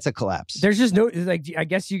guy. That's a collapse. There's just no I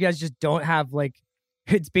guess you guys just don't have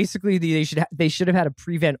it's basically they should have had a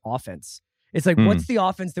prevent offense. It's like what's the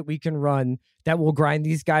offense that we can run that will grind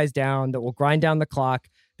these guys down, that will grind down the clock,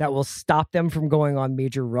 that will stop them from going on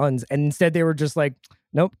major runs. And instead they were just like,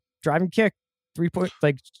 nope, drive and kick, 3-point,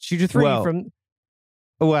 shoot a three from.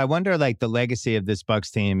 Oh, I wonder the legacy of this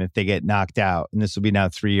Bucks team if they get knocked out, and this will be now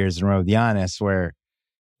 3 years in a row with Giannis, where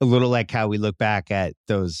a little like how we look back at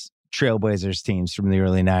those Trailblazers teams from the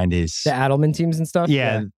early 90s. The Adelman teams and stuff?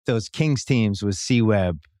 Yeah, those Kings teams with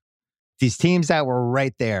C-Webb. These teams that were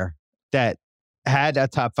right there that had a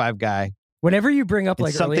top 5 guy. Whenever you bring up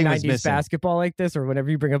early 90s basketball like this, or whenever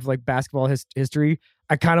you bring up basketball history,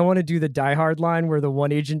 I kind of want to do the Die Hard line where the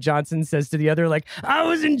one Agent Johnson says to the other, I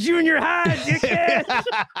was in junior high, dickhead.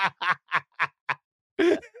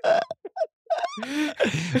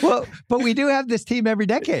 Well, but we do have this team every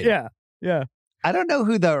decade. Yeah, yeah. I don't know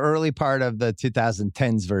who the early part of the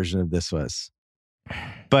 2010s version of this was,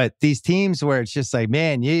 but these teams where it's just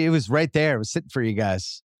man, it was right there. It was sitting for you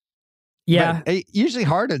guys. Yeah. But usually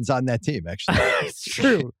Harden's on that team, actually. It's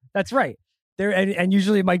true. That's right. And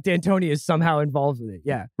usually Mike D'Antoni is somehow involved with it.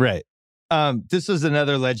 Yeah. Right. This was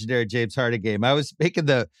another legendary James Harden game. I was making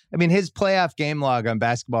his playoff game log on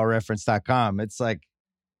basketballreference.com. It's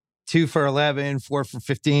 2 for 11, 4 for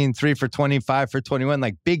 15, 3 for 25 for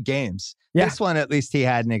 21, big games. Yeah. This one, at least he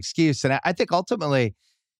had an excuse. And I think ultimately,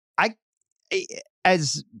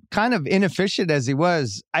 as kind of inefficient as he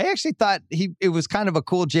was, I actually thought it was kind of a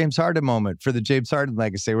cool James Harden moment for the James Harden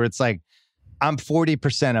legacy, where it's I'm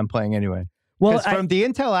 40%, I'm playing anyway. Well, from the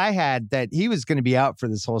intel I had that he was going to be out for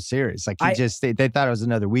this whole series, they thought it was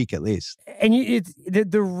another week at least. And it's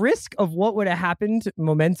the risk of what would have happened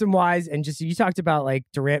momentum wise, and just you talked about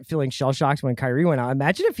Durant feeling shell shocked when Kyrie went out.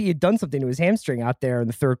 Imagine if he had done something to his hamstring out there in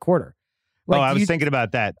the third quarter. I was thinking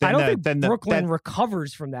about that. I don't think Brooklyn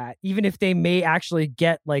recovers from that, even if they may actually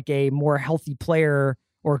get a more healthy player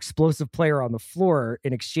or explosive player on the floor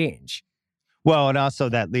in exchange. Well, and also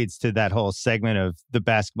that leads to that whole segment of the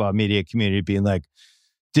basketball media community being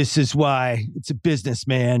this is why it's a business,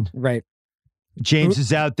 man. Right. James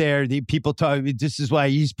is out there. The people talk, this is why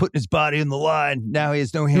he's putting his body on the line. Now he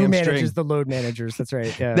has no hamstring. Who manages the load managers? That's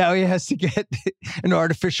right. Yeah. Now he has to get an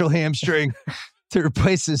artificial hamstring to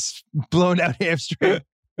replace his blown out hamstring.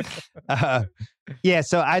 So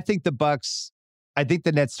I think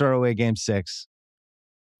the Nets throw away game 6.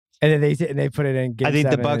 And then they put it in game 7. I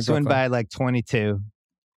think the Bucks win by 22.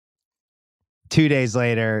 2 days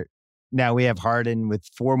later, now we have Harden with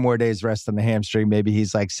 4 more days rest on the hamstring. Maybe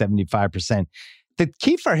he's 75%. The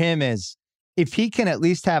key for him is if he can at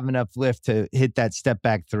least have enough lift to hit that step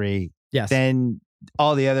back 3, then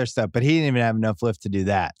all the other stuff. But he didn't even have enough lift to do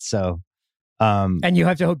that. So, and you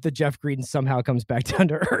have to hope that Jeff Green somehow comes back down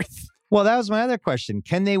to earth. Well, that was my other question.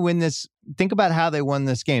 Can they win this? Think about how they won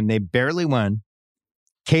this game. They barely won.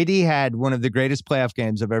 KD had one of the greatest playoff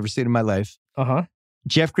games I've ever seen in my life. Uh-huh.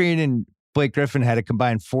 Jeff Green and Blake Griffin had a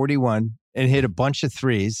combined 41 and hit a bunch of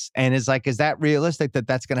threes. And is that realistic that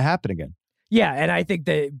that's going to happen again? Yeah, and I think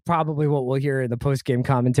that probably what we'll hear in the post-game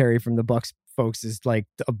commentary from the Bucks folks is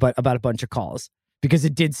about a bunch of calls. because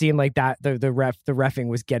it did seem like that the reffing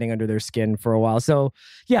was getting under their skin for a while. So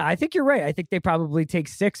yeah, I think you're right. I think they probably take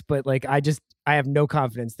 6, but like I have no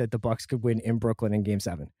confidence that the Bucks could win in Brooklyn in Game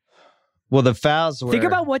 7. Well, the fouls were... Think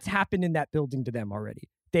about what's happened in that building to them already.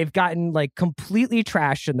 They've gotten like completely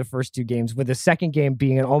trashed in the first 2 games, with the second game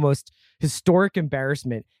being an almost historic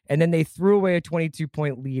embarrassment. And then they threw away a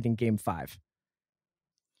 22-point lead in Game 5.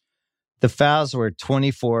 The fouls were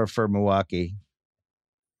 24 for Milwaukee,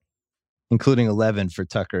 including 11 for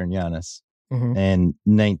Tucker and Giannis, and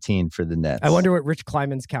 19 for the Nets. I wonder what Rich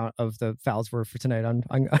Kleiman's count of the fouls were for tonight on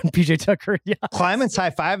PJ Tucker and Giannis. Kleiman's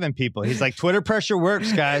high-fiving people. He's like, Twitter pressure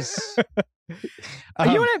works, guys. You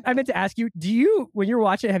know what I meant to ask you? Do you, when you're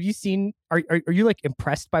watching, have you seen, are you like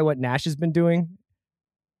impressed by what Nash has been doing?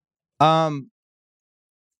 I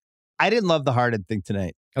didn't love the Harden thing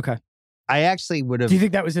tonight. Okay. I actually would have... Do you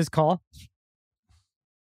think that was his call?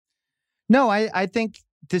 No, I think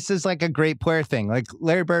this is like a great player thing. Like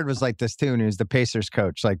Larry Bird was like this too, and he was the Pacers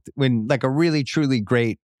coach. Like when like a really, truly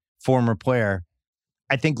great former player,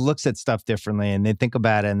 I think looks at stuff differently, and they think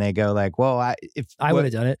about it and they go like, well, if I would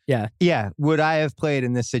have done it. Yeah. Yeah. Would I have played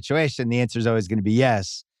in this situation? The answer is always going to be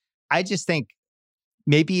yes. I just think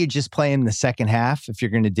maybe you just play him the second half if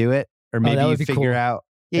you're going to do it, or maybe you figure out,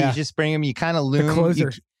 you just bring him, you kind of loom, the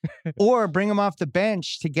closer. Or bring him off the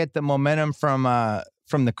bench to get the momentum from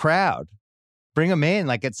the crowd. Bring him in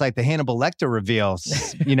like it's like the Hannibal Lecter reveal,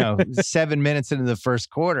 7 minutes into the first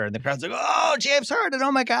quarter, and the crowd's like, "Oh, James Harden! Oh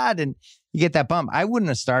my God!" And you get that bump. I wouldn't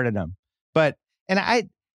have started him, but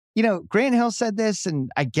Grant Hill said this, and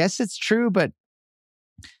I guess it's true, but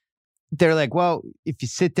they're like, "Well, if you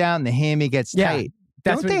sit down, the hammy gets tight."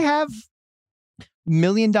 Don't they have $1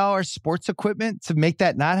 million sports equipment to make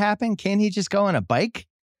that not happen? Can't he just go on a bike?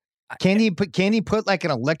 Can he put like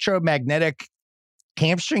an electromagnetic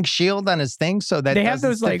hamstring shield on his thing so that they have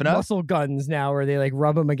those like muscle guns now where they like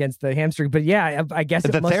rub him against the hamstring? But yeah, I guess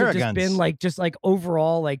it must have just been like just like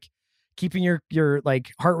overall like keeping your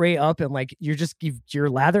like heart rate up, and like you're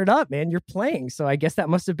lathered up, man. You're playing, so I guess that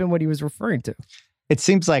must have been what he was referring to. It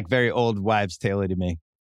seems like very old wives' tale to me,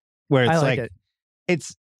 where it's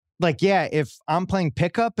it's like, yeah, if I'm playing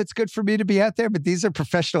pickup, it's good for me to be out there, but these are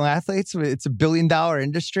professional athletes. It's $1 billion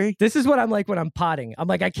industry. This is what I'm like when I'm potting. I'm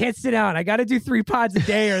like, I can't sit down. I got to do 3 pods a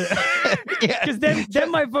day, or because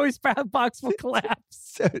then my voice box will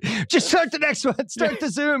collapse. Just start the next one. Start the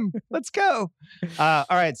Zoom. Let's go. All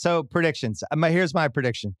right. So predictions. Here's my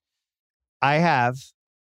prediction. I have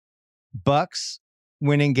Bucks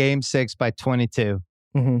winning Game 6 by 22,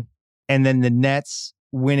 and then the Nets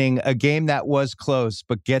winning a game that was close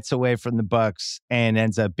but gets away from the Bucks and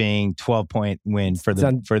ends up being 12-point win for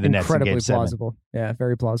the Nets in Game 7. Incredibly plausible. Yeah,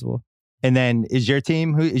 very plausible. And then is your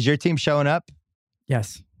team showing up?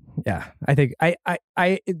 Yes. Yeah. I think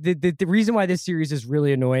the reason why this series is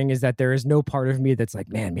really annoying is that there is no part of me that's like,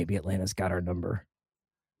 man, maybe Atlanta's got our number.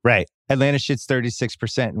 Right. Atlanta shoots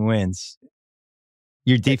 36% and wins.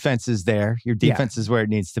 Your defense is there. Your defense is where it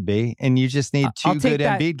needs to be, and you just need 2 good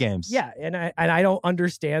Embiid games. Yeah, and I don't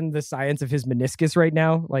understand the science of his meniscus right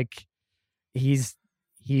now. Like he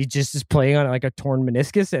just is playing on like a torn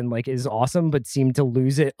meniscus and like is awesome, but seemed to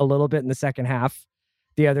lose it a little bit in the second half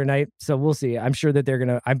the other night. So we'll see. I'm sure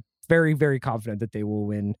that I'm very, very confident that they will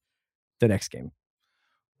win the next game.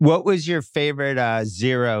 What was your favorite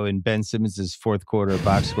 0 in Ben Simmons' fourth quarter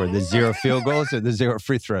box score? The 0 field goals or the 0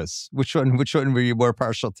 free throws? Which one were you more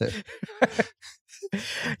partial to?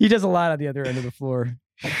 He does a lot on the other end of the floor.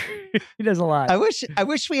 He does a lot. I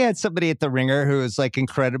wish we had somebody at the Ringer who was like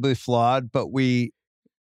incredibly flawed, but we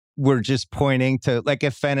were just pointing to like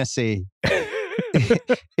if Fantasy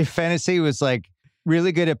was like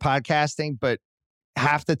really good at podcasting, but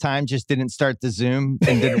half the time just didn't start the Zoom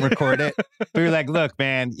and didn't record it. We were like, look,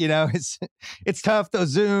 man, it's tough,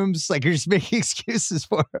 those Zooms. Like, you're just making excuses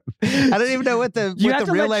for them. I don't even know what the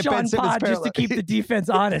real life Ben Simmons just to keep the defense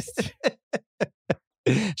honest.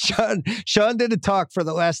 Sean didn't talk for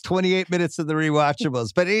the last 28 minutes of the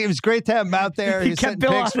rewatchables, but it was great to have him out there. He kept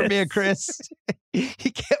Bill honest for me and Chris. He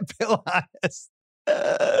kept Bill honest.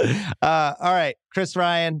 All right, Chris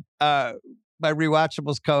Ryan, my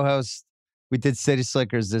rewatchables co-host. We did City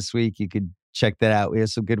Slickers this week. You could check that out. We have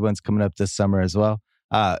some good ones coming up this summer as well.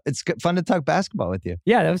 It's fun to talk basketball with you.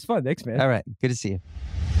 Yeah, that was fun. Thanks, man. All right. Good to see you.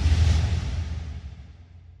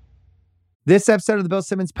 This episode of the Bill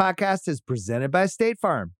Simmons Podcast is presented by State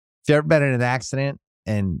Farm. If you've ever been in an accident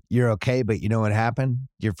and you're okay, but you know what happened,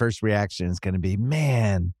 your first reaction is going to be,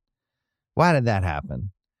 man, why did that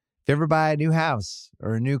happen? If you ever buy a new house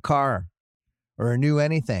or a new car or a new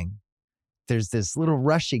anything, there's this little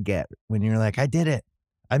rush you get when you're like, I did it.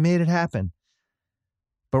 I made it happen.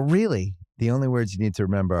 But really, The only words you need to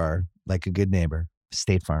remember are, like a good neighbor,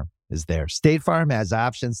 State Farm is there. State Farm has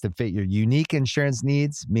options to fit your unique insurance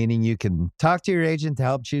needs, meaning you can talk to your agent to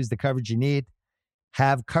help choose the coverage you need,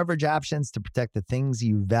 have coverage options to protect the things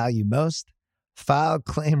you value most, file a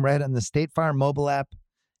claim right on the State Farm mobile app,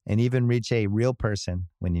 and even reach a real person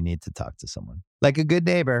when you need to talk to someone. Like a good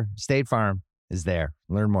neighbor, State Farm is there.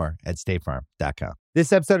 Learn more at statefarm.com.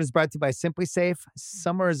 This episode is brought to you by Simply Safe.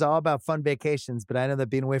 Summer is all about fun vacations, but I know that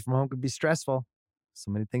being away from home can be stressful.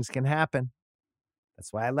 So many things can happen.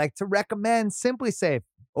 That's why I like to recommend Simply Safe,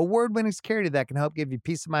 award-winning security that can help give you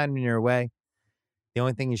peace of mind when you're away. The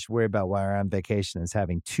only thing you should worry about while you're on vacation is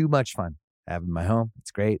having too much fun. I have it in my home.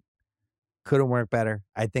 It's great. Couldn't work better.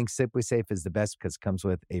 I think Simply Safe is the best because it comes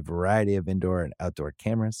with a variety of indoor and outdoor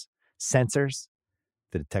cameras, sensors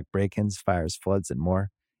to detect break-ins, fires, floods, and more.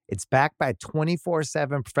 It's backed by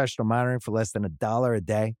 24/7 professional monitoring for less than $1 a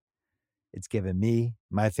day. It's given me,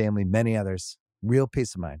 my family, many others real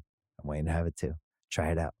peace of mind. I'm waiting to have it too.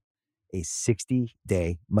 Try it out. A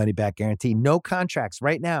 60-day money-back guarantee. No contracts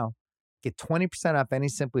right now. Get 20% off any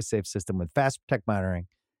Simply Safe system with Fast Protect monitoring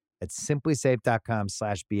at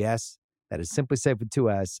simplysafe.com/BS. That is Simply Safe with 2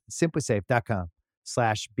 S's.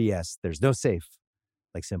 simplysafe.com/BS. There's no safe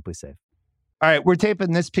like Simply Safe. All right, we're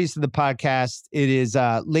taping this piece of the podcast. It is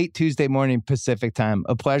late Tuesday morning Pacific time.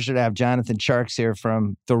 A pleasure to have Jonathan Tjarks here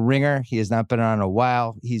from The Ringer. He has not been on in a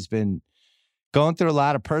while. He's been going through a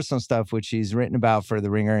lot of personal stuff, which he's written about for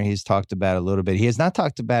The Ringer. He's talked about a little bit. He has not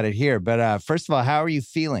talked about it here, but first of all, how are you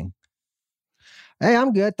feeling? Hey,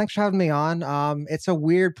 I'm good. Thanks for having me on. It's a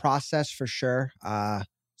weird process for sure.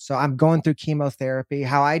 So I'm going through chemotherapy.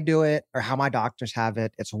 How I do it, or how my doctors have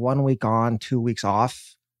it, it's 1 week on, 2 weeks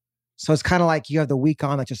off. So it's kind of like you have the week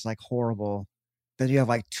on that's just like horrible. Then you have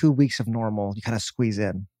like 2 weeks of normal. You kind of squeeze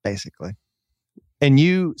in, basically. And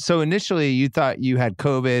so initially you thought you had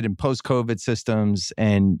COVID and post-COVID systems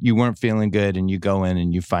and you weren't feeling good, and you go in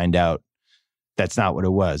and you find out that's not what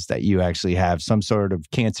it was, that you actually have some sort of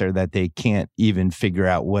cancer that they can't even figure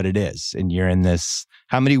out what it is. And you're in this,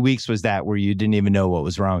 how many weeks was that where you didn't even know what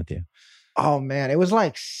was wrong with you? Oh man, it was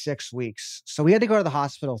like 6 weeks. So we had to go to the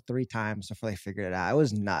hospital 3 times before they figured it out. It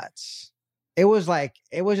was nuts. It was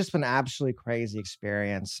just an absolutely crazy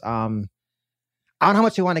experience. I don't know how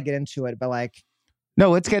much you want to get into it, but like, no,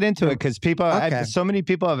 let's get into it because Okay. so many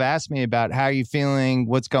people have asked me about how you feeling,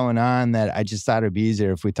 what's going on, that I just thought it'd be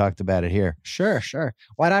easier if we talked about it here. Sure.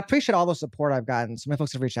 Well, and I appreciate all the support I've gotten. So many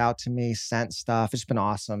folks have reached out to me, sent stuff. It's been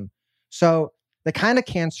awesome. So the kind of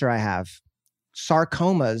cancer I have,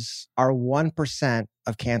 sarcomas are 1%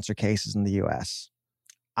 of cancer cases in the US.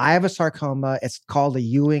 I have a sarcoma. It's called a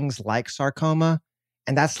Ewing's-like sarcoma.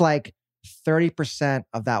 And that's like 30%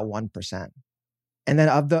 of that 1%. And then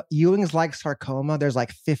of the Ewing's-like sarcoma, there's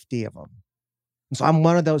like 50 of them. And so I'm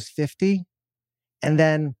one of those 50. And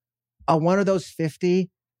then one of those 50,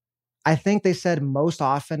 I think they said most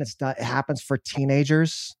often it happens for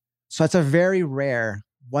teenagers. So it's a very rare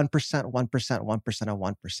 1%, 1%, 1% of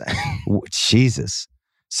 1%. Jesus.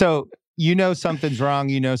 So something's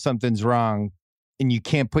wrong, and you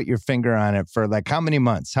can't put your finger on it for like how many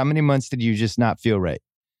months? How many months did you just not feel right?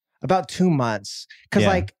 About 2 months. Because Yeah.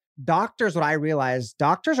 like doctors, what I realized,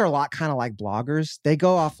 doctors are a lot kind of like bloggers. They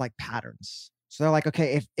go off like patterns. So they're like,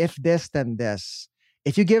 okay, if this, then this.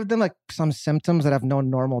 If you give them like some symptoms that have no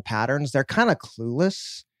normal patterns, they're kind of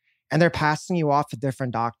clueless. And they're passing you off to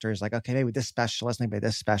different doctors. Like, okay, maybe this specialist, maybe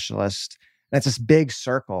this specialist. And it's this big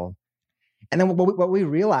circle. And then what we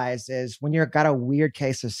realize is when you've got a weird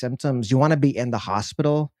case of symptoms, you want to be in the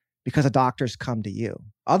hospital because the doctors come to you.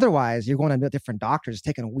 Otherwise, you're going to different doctors. It's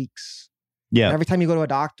taking weeks. Yeah. And every time you go to a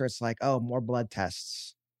doctor, it's like, oh, more blood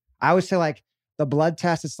tests. I always say like the blood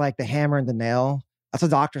test is like the hammer and the nail. That's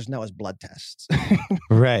what doctors know is blood tests.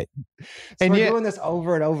 Right. So And we're doing this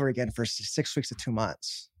over and over again for 6 weeks to 2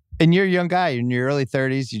 months. And you're a young guy, you're in your early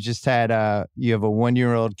 30s. You just had you have a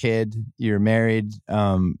 1-year-old kid. You're married.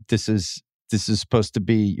 This is supposed to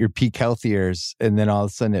be your peak health years, and then all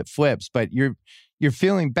of a sudden it flips. But you're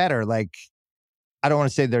feeling better. Like, I don't want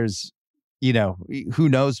to say there's, who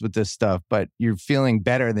knows with this stuff, but you're feeling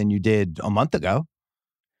better than you did a month ago.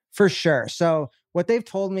 For sure. So what they've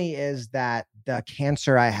told me is that the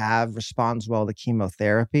cancer I have responds well to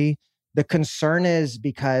chemotherapy. The concern is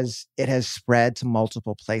because it has spread to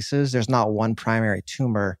multiple places. There's not one primary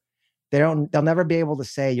tumor. They'll never be able to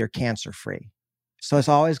say you're cancer free. So it's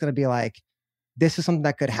always going to be like, this is something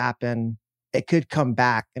that could happen. It could come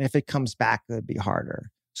back. And if it comes back, it would be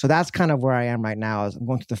harder. So that's kind of where I am right now. Is I'm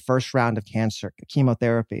going through the first round of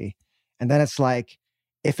chemotherapy. And then it's like,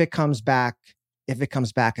 if it comes back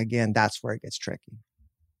again, that's where it gets tricky.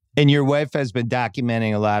 And your wife has been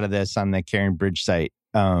documenting a lot of this on the Karen Bridge site.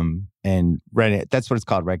 And Reddit. That's what it's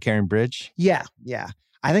called, right? Karen Bridge? Yeah.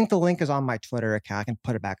 I think the link is on my Twitter account. I can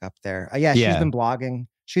put it back up there. She's been blogging.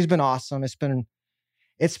 She's been awesome. It's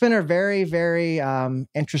been a very, very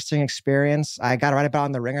interesting experience. I got to write about it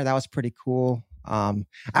on The Ringer. That was pretty cool. I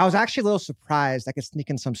was actually a little surprised I could sneak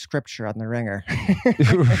in some scripture on The Ringer.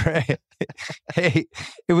 Right. Hey,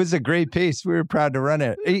 it was a great piece. We were proud to run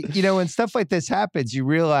it. When stuff like this happens, you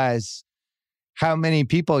realize how many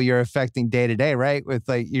people you're affecting day to day, right? With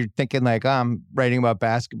you're thinking I'm writing about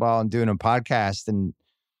basketball and doing a podcast. And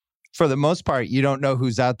for the most part, you don't know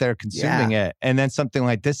who's out there consuming it. And then something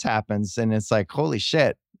like this happens and it's like, holy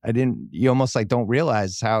shit, you almost don't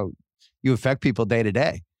realize how you affect people day to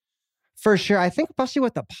day. For sure. I think especially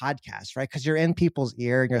with the podcast, right? Because you're in people's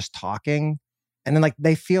ear and you're just talking and then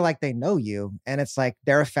they feel like they know you and it's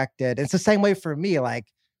they're affected. It's the same way for me.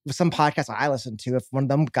 With some podcasts I listen to, if one of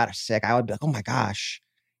them got sick, I would be like, oh my gosh.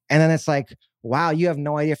 And then it's wow, you have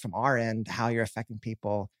no idea from our end how you're affecting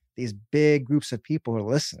people, these big groups of people who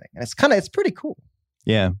are listening. And it's pretty cool.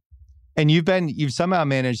 Yeah. And you've somehow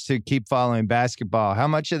managed to keep following basketball. How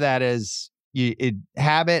much of that is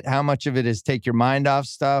habit? How much of it is take your mind off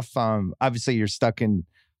stuff? Obviously you're stuck in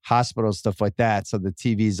hospital, stuff like that. So the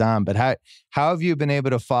TV's on, but how have you been able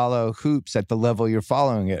to follow hoops at the level you're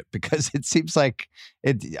following it? Because it seems like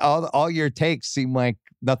all your takes seem like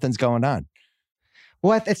nothing's going on.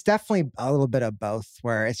 Well, it's definitely a little bit of both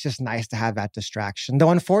where it's just nice to have that distraction. Though,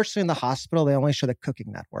 unfortunately, in the hospital, they only show the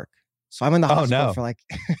cooking network. So I'm in the hospital for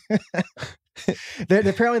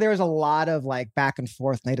apparently there was a lot of back and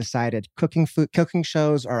forth and they decided cooking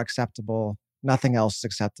shows are acceptable. Nothing else is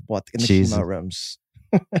acceptable in the chemo rooms.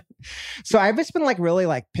 So I've just been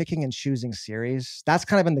really picking and choosing series. That's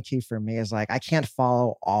kind of been the key for me is I can't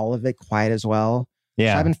follow all of it quite as well.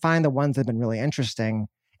 Yeah. So I've been finding the ones that have been really interesting.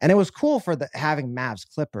 And it was cool for having Mavs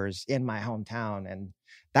Clippers in my hometown. And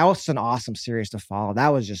that was an awesome series to follow. That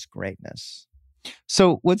was just greatness.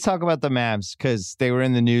 So let's talk about the Mavs because they were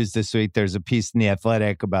in the news this week. There's a piece in The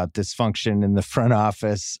Athletic about dysfunction in the front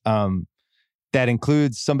office that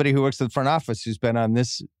includes somebody who works in the front office who's been on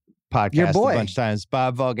this podcast a bunch of times,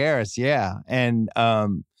 Bob Voulgaris. Yeah. And,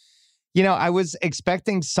 I was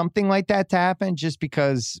expecting something like that to happen just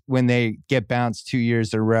because when they get bounced 2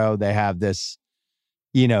 years in a row, they have this,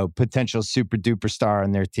 potential super duper star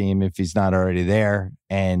on their team if he's not already there.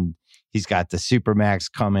 And he's got the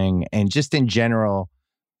Supermax coming. And just in general,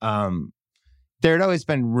 there had always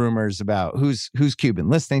been rumors about who's Cuban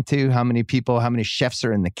listening to, how many people, how many chefs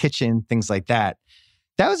are in the kitchen, things like that.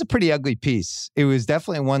 That was a pretty ugly piece. It was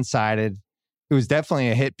definitely one-sided. It was definitely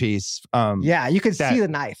a hit piece. You could see the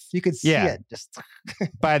knife. You could see it just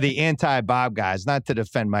by the anti-Bob guys. Not to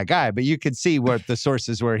defend my guy, but you could see what the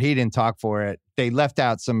sources were. He didn't talk for it. They left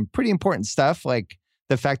out some pretty important stuff, like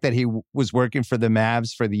the fact that he was working for the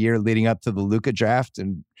Mavs for the year leading up to the Luka draft,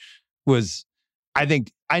 and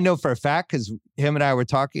I know for a fact because him and I were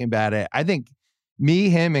talking about it. I think me,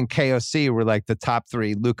 him, and KOC were the top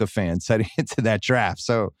 3 Luka fans heading into that draft.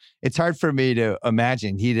 So it's hard for me to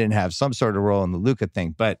imagine he didn't have some sort of role in the Luka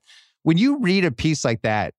thing. But when you read a piece like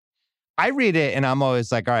that, I read it and I'm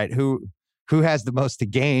always all right, who has the most to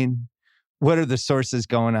gain? What are the sources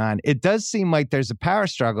going on? It does seem like there's a power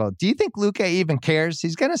struggle. Do you think Luka even cares?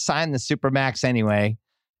 He's going to sign the Supermax anyway,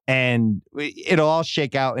 and it'll all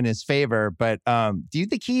shake out in his favor. But do you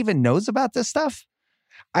think he even knows about this stuff?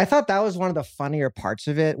 I thought that was one of the funnier parts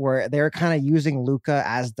of it where they're kind of using Luka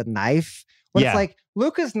as the knife. When it's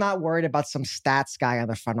Luka's not worried about some stats guy on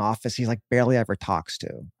the front office he's barely ever talks to.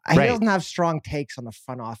 He doesn't have strong takes on the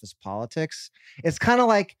front office politics. It's kind of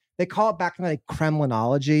they call it back in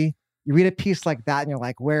Kremlinology. You read a piece like that and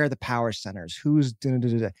you're where are the power centers? Who's doing?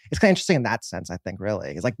 It's kind of interesting in that sense, I think,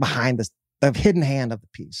 really. It's behind the hidden hand of the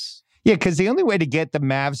piece. Yeah, because the only way to get the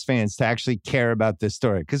Mavs fans to actually care about this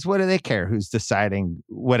story, because what do they care? Who's deciding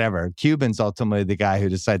whatever? Cuban's ultimately the guy who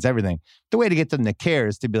decides everything. The way to get them to care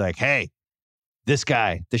is to be hey, this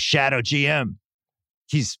guy, the shadow GM,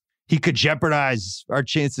 he could jeopardize our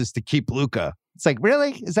chances to keep Luka. It's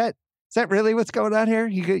really? Is that really what's going on here?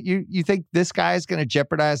 You think this guy is going to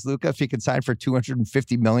jeopardize Luka if he can sign for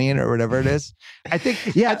 $250 million or whatever it is? I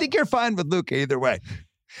think you're fine with Luka either way.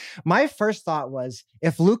 My first thought was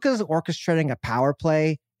if Luka's orchestrating a power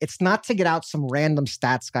play, it's not to get out some random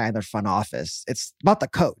stats guy in their front office. It's about the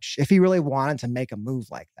coach. If he really wanted to make a move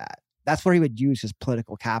like that, that's where he would use his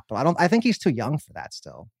political capital. I think he's too young for that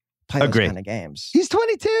still. Play those kind of games. He's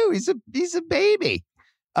 22. He's a baby.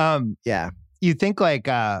 You think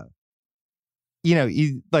the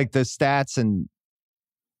stats and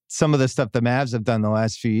some of the stuff the Mavs have done the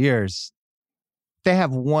last few years. they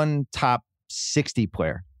have one top 60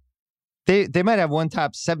 player. They might have one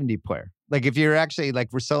top 70 player. Like if you're actually like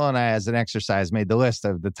Russillo and I, as an exercise, made the list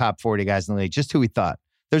of the top 40 guys in the league, just who we thought.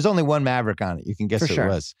 There's only one Maverick on it. You can guess who it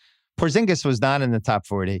was. Porzingis was not in the top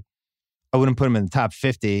 40. I wouldn't put him in the top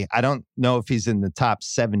 50. I don't know if he's in the top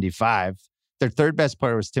 75. Their third best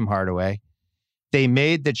player was Tim Hardaway. They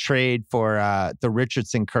made the trade for the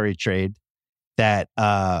Richardson-Curry trade that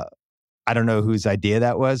I don't know whose idea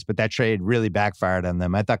that was, but that trade really backfired on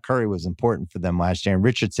them. I thought Curry was important for them last year, and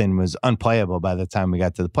Richardson was unplayable by the time we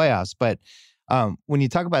got to the playoffs. But when you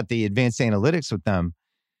talk about the advanced analytics with them,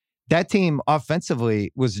 that team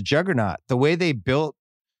offensively was a juggernaut. The way they built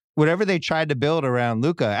whatever they tried to build around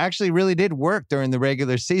Luka actually really did work during the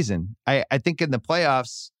regular season. I think in the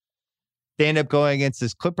playoffs, they ended up going against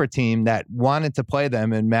this Clipper team that wanted to play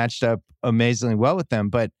them and matched up amazingly well with them.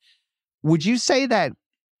 But would you say that,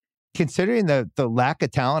 considering the lack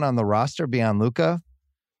of talent on the roster beyond Luka,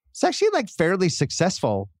 it's actually like fairly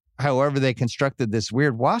successful, however they constructed this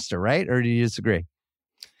weird roster, right? Or do you disagree?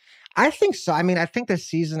 I think so. I mean, I think the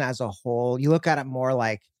season as a whole, you look at it more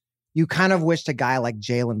like you kind of wished a guy like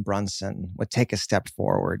Jalen Brunson would take a step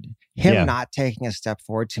forward. Him not taking a step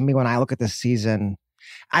forward, to me, when I look at the season,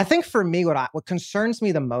 I think for me, what concerns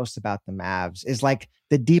me the most about the Mavs is like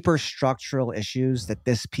the deeper structural issues that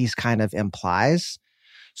this piece kind of implies.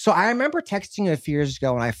 So I remember texting you a few years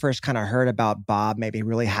ago when I first kind of heard about Bob maybe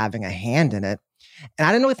really having a hand in it. And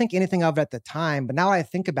I didn't really think anything of it at the time, but now I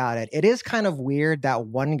think about it, it is kind of weird that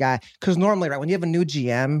one guy, because normally, right, when you have a new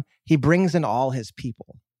GM, he brings in all his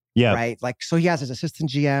people. Yeah. Right. Like, so he has his assistant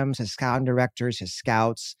GMs, his scouting directors, his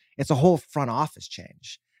scouts. It's a whole front office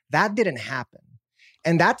change. That didn't happen.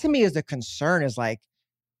 And that to me is the concern, is like,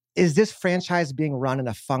 is this franchise being run in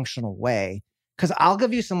a functional way? Because I'll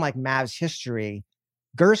give you some like Mavs history.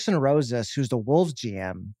 Gerson Rosas, who's the Wolves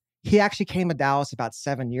GM, he actually came to Dallas about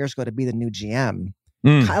 7 years ago to be the new GM.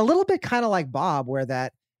 A little bit kind of like Bob, where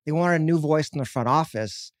that they wanted a new voice in the front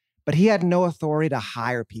office, but he had no authority to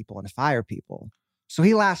hire people and fire people. So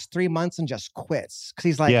he lasts 3 months and just quits because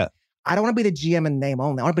he's like, I don't want to be the GM in name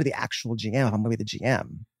only. I want to be the actual GM if I'm going to be the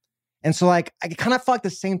GM. And so like, I kind of felt like the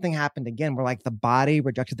same thing happened again, where like the body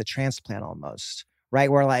rejected the transplant almost, right?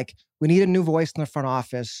 Where like, we need a new voice in the front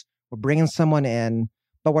office. We're bringing someone in,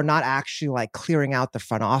 but we're not actually like clearing out the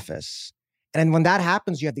front office. And when that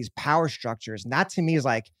happens, you have these power structures. And that to me is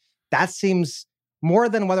like, that seems more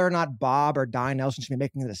than whether or not Bob or Don Nelson should be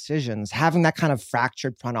making the decisions. Having that kind of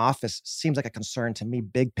fractured front office seems like a concern to me,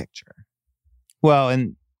 big picture. Well,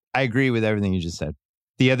 and I agree with everything you just said.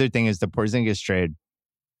 The other thing is the Porzingis trade,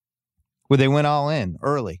 where they went all in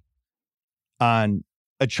early on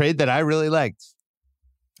a trade that I really liked.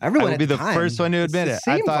 Everyone I would be the first one to admit it.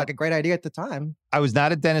 I thought like a great idea at the time. I was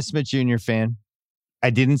not a Dennis Smith Jr. fan. I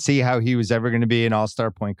didn't see how he was ever going to be an all-star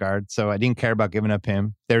point guard, so I didn't care about giving up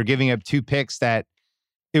him. They were giving up 2 picks that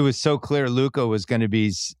it was so clear Luka was going to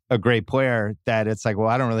be a great player that it's like, well,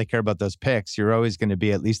 I don't really care about those picks. You're always going to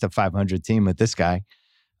be at least a 500 team with this guy.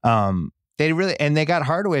 They got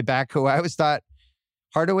Hardaway back, who I always thought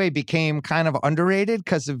Hardaway became kind of underrated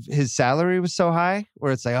because of his salary was so high,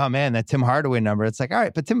 where it's like, oh man, that Tim Hardaway number. It's like, all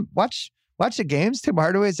right, but Tim, watch the games. Tim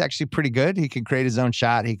Hardaway is actually pretty good. He can create his own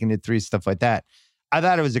shot. He can hit threes, stuff like that. I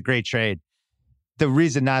thought it was a great trade. The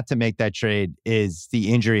reason not to make that trade is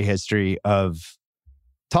the injury history of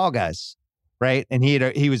tall guys, right? And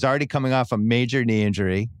he was already coming off a major knee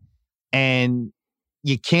injury, and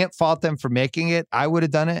you can't fault them for making it. I would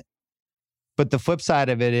have done it. But the flip side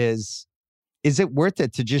of it is it worth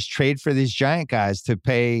it to just trade for these giant guys to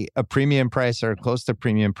pay a premium price or close to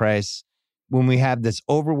premium price when we have this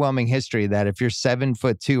overwhelming history that if you're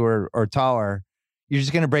 7'2" or taller, you're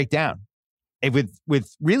just going to break down?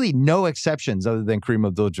 With really no exceptions other than Kareem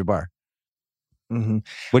Abdul-Jabbar. Mm-hmm.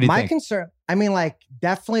 What do you think? My concern, I mean, like,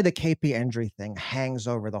 definitely the KP injury thing hangs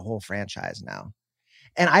over the whole franchise now.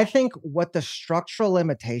 And I think what the structural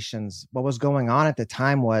limitations, what was going on at the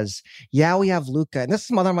time was, we have Luka, and this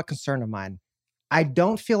is another concern of mine. I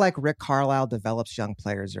don't feel like Rick Carlisle develops young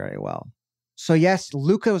players very well. So yes,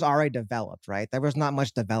 Luka was already developed, right? There was not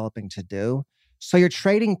much developing to do. So you're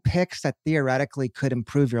trading picks that theoretically could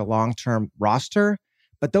improve your long-term roster,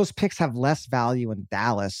 but those picks have less value in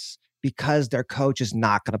Dallas because their coach is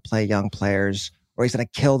not going to play young players, or he's going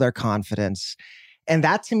to kill their confidence. And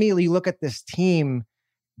that, to me, you look at this team,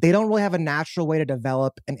 they don't really have a natural way to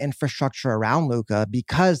develop an infrastructure around Luka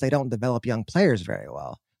because they don't develop young players very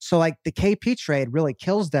well. So like the KP trade really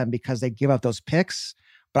kills them because they give up those picks.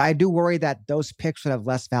 But I do worry that those picks would have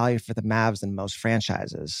less value for the Mavs than most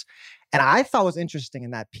franchises. And I thought was interesting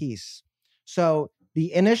in that piece. So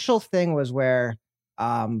the initial thing was where,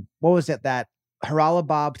 what was it that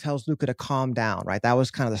Haralabob tells Luka to calm down, right? That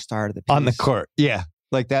was kind of the start of the piece. On the court. Yeah.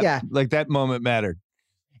 Like that moment mattered.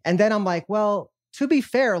 And then I'm like, well, to be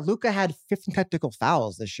fair, Luka had 15 technical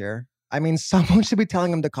fouls this year. I mean, someone should be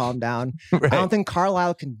telling him to calm down. Right. I don't think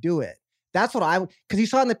Carlisle can do it. That's what because you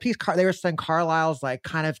saw in the piece, they were saying Carlisle's like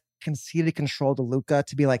kind of conceded control to Luka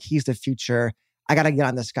to be like, he's the future. I got to get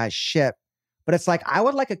on this guy's ship. But it's like, I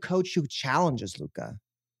would like a coach who challenges Luka.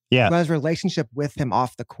 Yeah. Who has a relationship with him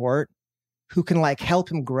off the court, who can like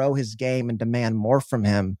help him grow his game and demand more from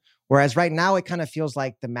him. Whereas right now, it kind of feels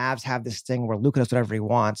like the Mavs have this thing where Luka does whatever he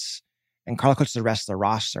wants and Carlisle coaches the rest of the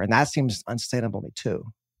roster. And that seems unsustainable to me too.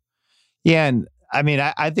 Yeah. And I mean,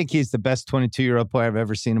 I think he's the best 22-year-old player I've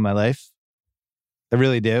ever seen in my life. I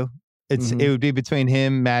really do. It would be between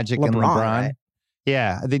him, Magic, and LeBron. Right?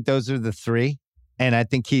 Yeah. I think those are the three. And I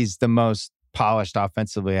think he's the most polished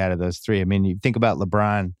offensively out of those three. I mean, you think about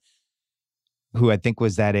LeBron, who I think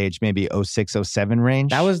was that age, maybe 06, 07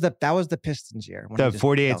 range. That was the Pistons year. The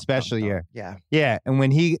 48 special year. Yeah. Yeah. And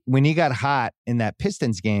when he got hot in that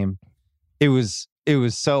Pistons game, it was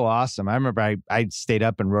so awesome. I remember I stayed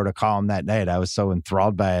up and wrote a column that night. I was so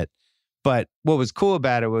enthralled by it. But what was cool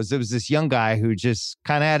about it was this young guy who just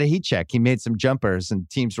kind of had a heat check. He made some jumpers and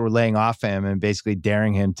teams were laying off him and basically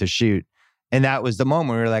daring him to shoot. And that was the moment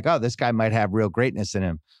where we were like, oh, this guy might have real greatness in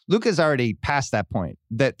him. Luka's already past that point.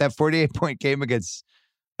 That 48-point game against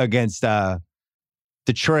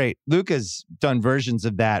Detroit, Luka's done versions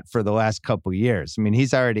of that for the last couple of years. I mean,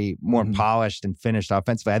 he's already more polished and finished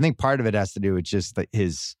offensively. I think part of it has to do with just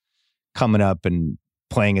his coming up and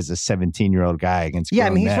playing as a 17-year-old guy against I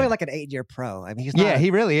mean, he's men. really like an 8-year pro. I mean, he's not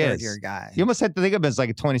he really is. 3rd-year guy. You almost have to think of him as like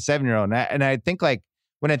a 27-year-old. And I think like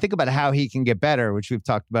when I think about how he can get better, which we've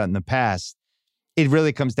talked about in the past, it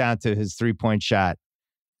really comes down to his 3-point shot.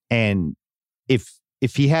 And if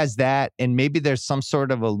he has that, and maybe there's some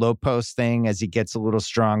sort of a low post thing as he gets a little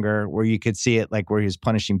stronger, where you could see it like where he was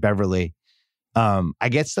punishing Beverly. I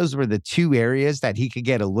guess those were the two areas that he could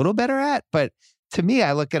get a little better at. But to me,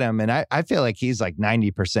 I look at him and I feel like he's like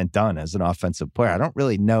 90% done as an offensive player. I don't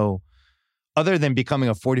really know, other than becoming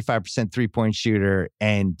a 45% 3-point shooter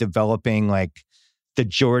and developing like the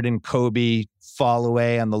Jordan Kobe fall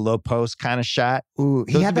away on the low post kind of shot. Ooh,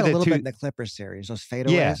 he had that a little bit in the Clippers series, those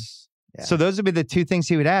fadeaways. Yeah. So those would be the two things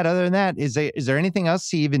he would add. Other than that, is there anything else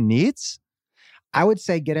he even needs? I would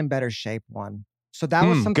say get in better shape, one. So that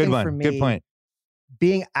was something for me. Good point.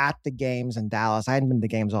 Being at the games in Dallas, I hadn't been to the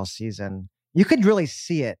games all season. You could really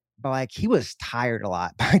see it, but like he was tired a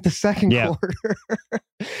lot by like the second quarter.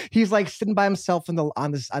 He's like sitting by himself on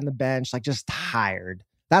the bench, like just tired.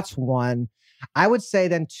 That's one. I would say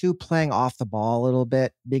then 2, playing off the ball a little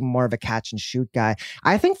bit, being more of a catch and shoot guy.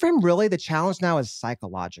 I think for him, really, the challenge now is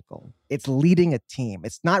psychological. It's leading a team.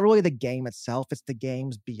 It's not really the game itself. It's the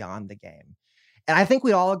games beyond the game. And I think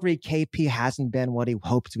we all agree KP hasn't been what he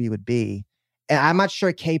hoped he would be. And I'm not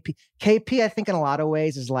sure KP, I think in a lot of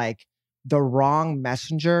ways is like the wrong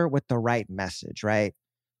messenger with the right message, right?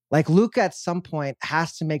 Like Luka at some point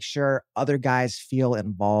has to make sure other guys feel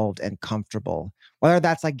involved and comfortable, whether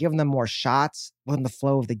that's like giving them more shots within the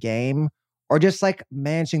flow of the game or just like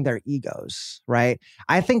managing their egos, right?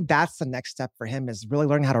 I think that's the next step for him, is really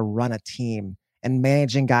learning how to run a team and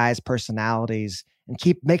managing guys' personalities and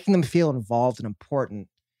keep making them feel involved and important.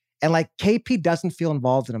 And like KP doesn't feel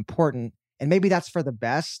involved and important, and maybe that's for the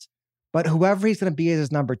best, but whoever he's going to be as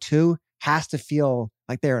his number 2 has to feel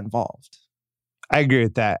like they're involved. I agree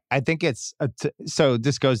with that. I think it's so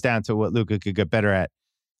this goes down to what Luka could get better at.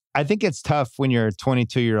 I think it's tough when you're a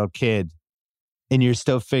 22-year-old kid and you're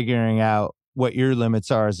still figuring out what your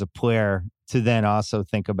limits are as a player, to then also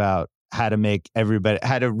think about how to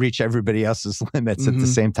reach everybody else's limits at the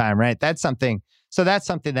same time, right? That's something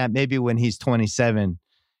that maybe when he's 27,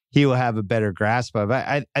 he will have a better grasp of.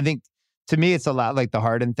 I think to me, it's a lot like the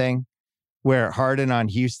Harden thing, where Harden on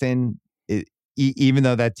Houston, even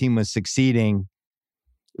though that team was succeeding,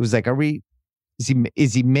 it was like,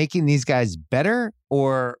 is he making these guys better,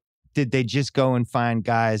 or did they just go and find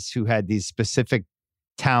guys who had these specific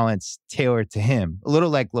talents tailored to him? A little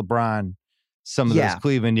like LeBron, some of those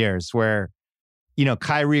Cleveland years where,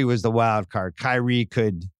 Kyrie was the wild card. Kyrie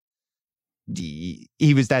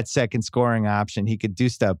he was that second scoring option. He could do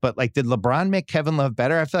stuff. But like, did LeBron make Kevin Love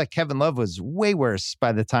better? I feel like Kevin Love was way worse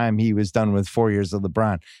by the time he was done with 4 years of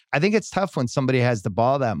LeBron. I think it's tough when somebody has the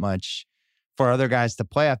ball that much for other guys to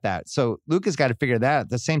play at that. So Luka's got to figure that out. At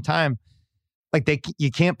the same time, like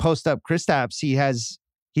you can't post up Kristaps.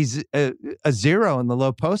 He's a 0 in the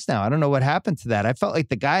low post now. I don't know what happened to that. I felt like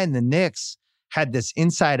the guy in the Knicks had this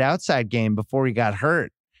inside-outside game before he got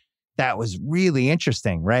hurt. that was really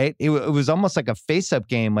interesting, right? It was almost like a face-up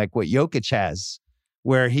game, like what Jokic has,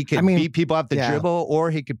 where he could beat people off the dribble or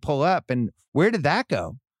he could pull up. And where did that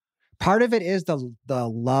go? Part of it is the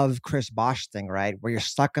love Chris Bosh thing, right? Where you're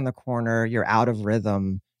stuck in the corner, you're out of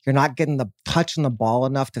rhythm, you're not getting the touch on the ball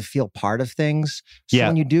enough to feel part of things. So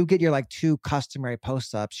when you do get your like 2 customary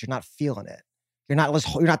post-ups, you're not feeling it. You're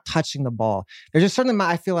not touching the ball. There's just something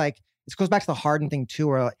I feel like this goes back to the Harden thing too,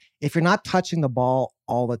 where if you're not touching the ball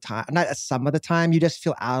all the time, not some of the time, you just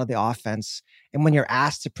feel out of the offense. And when you're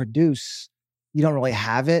asked to produce, you don't really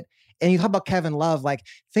have it. And you talk about Kevin Love, like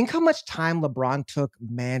think how much time LeBron took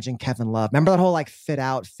managing Kevin Love. Remember that whole like fit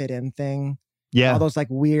out, fit in thing? Yeah. All those like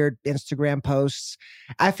weird Instagram posts.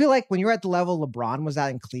 I feel like when you're at the level LeBron was at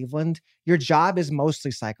in Cleveland, your job is mostly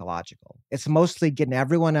psychological. It's mostly getting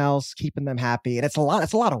everyone else, keeping them happy. And it's a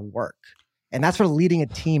lot of work. And that's what leading a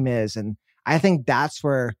team is. And I think that's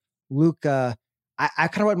where Luka, I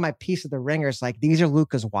kind of wrote my piece of The Ringer. It's like, these are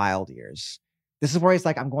Luka's wild years. This is where he's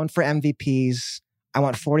like, I'm going for MVPs. I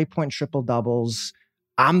want 40-point triple doubles.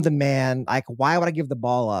 I'm the man. Like, why would I give the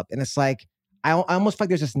ball up? And it's like, I almost feel like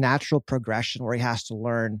there's this natural progression where he has to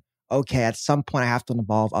learn, okay, at some point I have to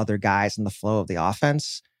involve other guys in the flow of the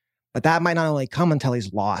offense. But that might not only come until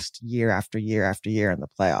he's lost year after year after year in the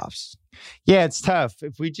playoffs. Yeah, it's tough.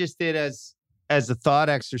 If we just did as a thought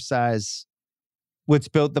exercise, what's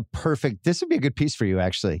built the perfect, this would be a good piece for you,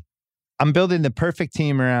 actually. I'm building the perfect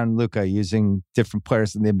team around Luka using different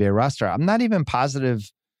players in the NBA roster. I'm not even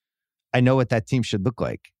positive I know what that team should look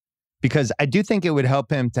like, because I do think it would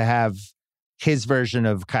help him to have his version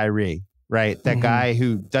of Kyrie, right? That guy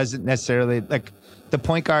who doesn't necessarily, like the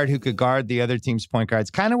point guard who could guard the other team's point guard.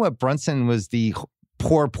 It's kind of what Brunson was the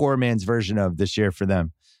poor man's version of this year for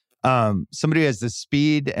them. Somebody who has the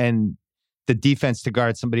speed and the defense to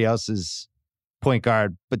guard somebody else's point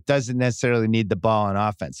guard, but doesn't necessarily need the ball on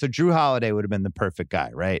offense. So Drew Holiday would have been the perfect guy,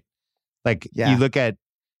 right? Like you look at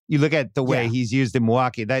the way he's used in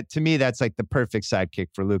Milwaukee. That to me, that's like the perfect sidekick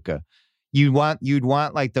for Luka. You'd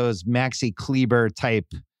want like those Maxi Kleber type,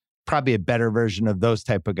 probably a better version of those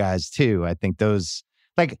type of guys too. I think those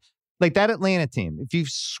like that Atlanta team. If you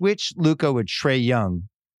switch Luka with Trae Young,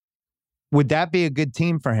 would that be a good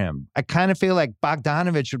team for him? I kind of feel like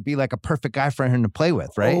Bogdanovich would be like a perfect guy for him to play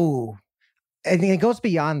with, right? Oh, I think it goes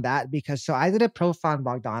beyond that, because so I did a profile on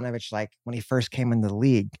Bogdanovich like when he first came in the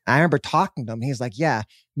league. I remember talking to him. He's like, yeah,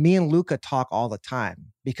 me and Luka talk all the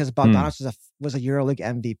time because Bogdanovich was a EuroLeague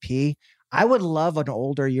MVP. I would love an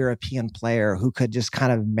older European player who could just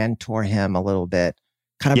kind of mentor him a little bit,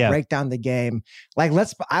 kind of break down the game. Like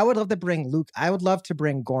I would love to bring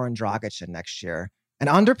Goran Dragic in next year. An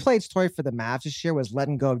underplayed story for the Mavs this year was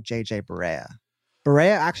letting go of JJ Barea.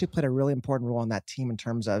 Barea actually played a really important role on that team in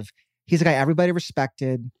terms of he's a guy everybody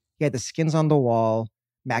respected. He had the skins on the wall,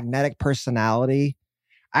 magnetic personality.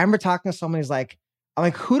 I remember talking to someone who's like, I'm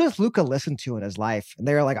like, who does Luka listen to in his life? And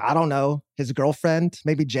they were like, I don't know, his girlfriend,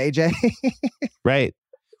 maybe JJ. Right.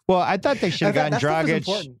 Well, I thought they should have gotten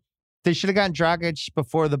Dragic. They should have gotten Dragic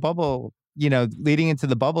before the bubble, leading into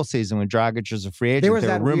the bubble season when Dragic was a free agent.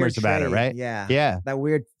 There were rumors about it, right? Yeah. Yeah. That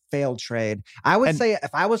weird failed trade. I would say if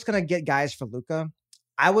I was going to get guys for Luka,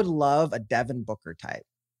 I would love a Devin Booker type.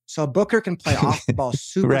 So Booker can play off the ball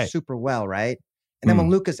super well, right? And then when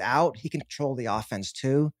Luka's out, he can control the offense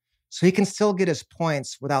too. So he can still get his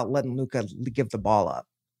points without letting Luka give the ball up.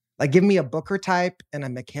 Like give me a Booker type and a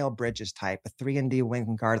Mikal Bridges type, a 3-and-D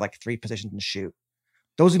wing guard, like 3 positions and shoot.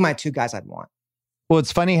 Those are my 2 guys I'd want. Well,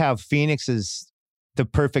 it's funny how Phoenix is the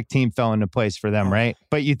perfect team fell into place for them, right?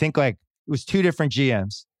 But you think like it was 2 different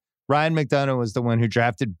GMs. Ryan McDonough was the one who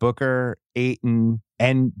drafted Booker, Ayton,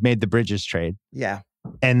 and made the Bridges trade. Yeah.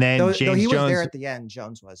 And then James Jones. He was there at the end.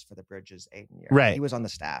 Jones was for the Bridges Ayton year. Right. He was on the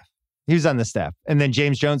staff. He was on the staff. And then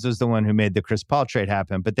James Jones was the one who made the Chris Paul trade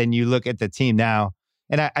happen. But then you look at the team now,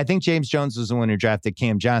 and I think James Jones was the one who drafted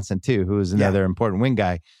Cam Johnson too, who was another important wing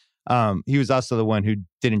guy. He was also the one who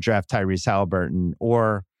didn't draft Tyrese Halliburton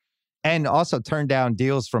and also turned down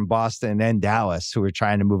deals from Boston and Dallas who were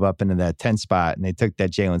trying to move up into that 10 spot. And they took that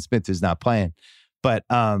Jalen Smith who's not playing. But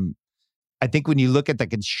I think when you look at the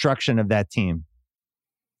construction of that team,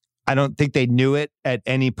 I don't think they knew it at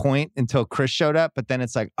any point until Chris showed up. But then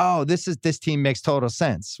it's like, oh, this team makes total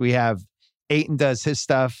sense. We have Ayton does his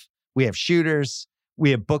stuff. We have shooters.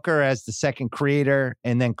 We have Booker as the second creator.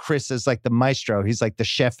 And then Chris is like the maestro. He's like the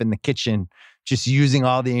chef in the kitchen, just using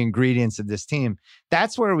all the ingredients of this team.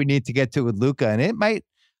 That's where we need to get to with Luka. And it might,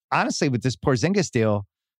 honestly, with this Porzingis deal,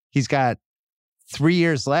 he's got 3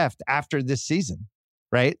 years left after this season,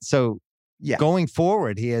 right? So going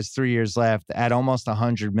forward, he has 3 years left at almost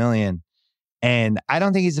 $100 million. And I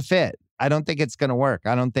don't think he's a fit. I don't think it's going to work.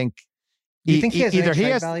 I don't think Do you think he has either any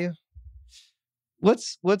trade value?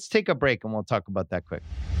 Let's take a break and we'll talk about that quick.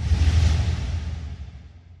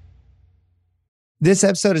 This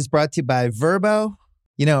episode is brought to you by Vrbo.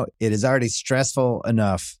 You know, it is already stressful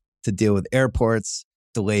enough to deal with airports,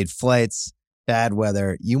 delayed flights, bad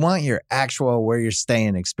weather. You want your actual where you're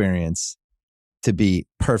staying experience to be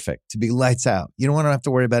perfect, to be lights out. You don't want to have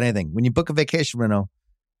to worry about anything. When you book a vacation rental,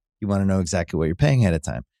 you want to know exactly what you're paying ahead of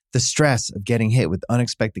time. The stress of getting hit with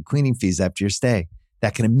unexpected cleaning fees after your stay,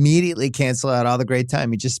 that can immediately cancel out all the great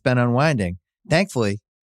time you just spent unwinding. Thankfully,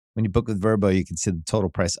 when you book with Vrbo, you can see the total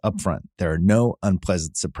price upfront. There are no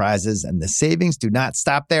unpleasant surprises, and the savings do not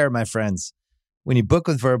stop there, my friends. When you book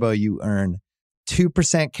with Vrbo, you earn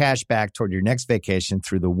 2% cash back toward your next vacation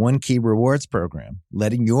through the One Key Rewards program,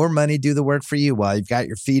 letting your money do the work for you while you've got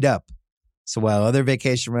your feet up. So while other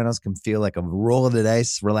vacation rentals can feel like a roll of the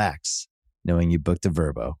dice, relax, knowing you booked a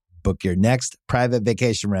Vrbo. Book your next private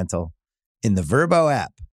vacation rental in the Vrbo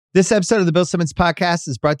app. This episode of the Bill Simmons Podcast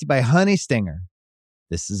is brought to you by Honey Stinger.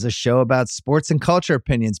 This is a show about sports and culture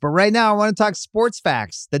opinions, but right now I want to talk sports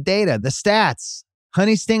facts, the data, the stats.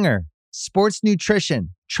 Honey Stinger, sports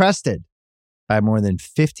nutrition, trusted by more than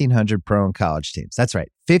 1,500 pro and college teams. That's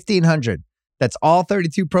right, 1,500. That's all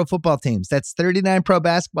 32 pro football teams. That's 39 pro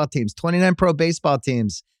basketball teams, 29 pro baseball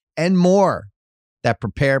teams, and more that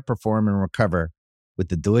prepare, perform, and recover with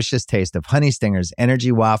the delicious taste of Honey Stinger's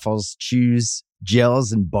energy waffles, chews,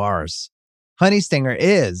 gels, and bars. Honey Stinger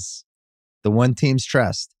is the one team's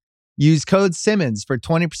trust. Use code Simmons for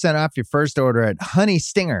 20% off your first order at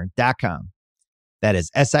honeystinger.com. That is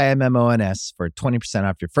SIMMONS for 20%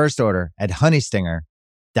 off your first order at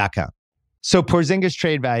honeystinger.com. So Porzingis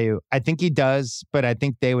trade value, I think he does, but I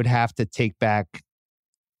think they would have to take back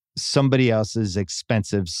somebody else's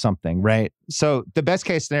expensive something, right? So the best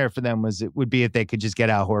case scenario for them would be if they could just get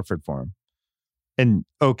Al Horford for him. And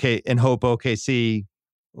hope OKC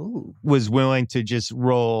was willing to just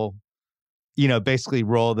basically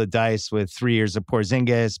roll the dice with 3 years of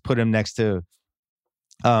Porzingis, put him next to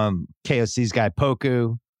KOC's guy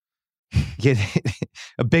Poku, get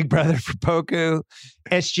a big brother for Poku.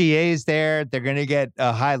 SGA is there. They're going to get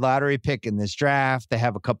a high lottery pick in this draft. They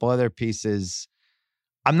have a couple other pieces.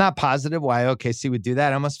 I'm not positive why OKC would do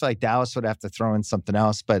that. I almost feel like Dallas would have to throw in something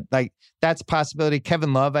else, but like that's a possibility.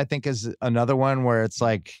 Kevin Love, I think, is another one where it's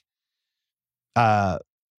like,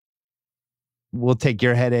 we'll take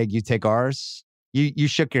your headache, you take ours. You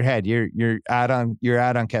shook your head. You're out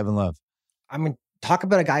on Kevin Love. I mean, talk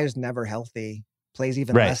about a guy who's never healthy, plays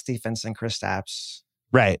even less defense than Kristaps.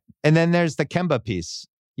 Right. And then there's the Kemba piece,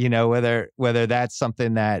 whether that's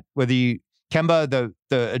something that, Kemba,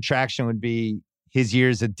 the attraction would be his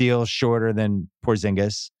year's a deal shorter than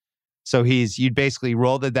Porzingis. So you'd basically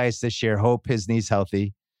roll the dice this year, hope his knee's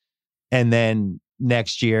healthy. And then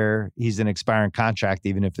next year, he's an expiring contract,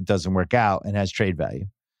 even if it doesn't work out, and has trade value.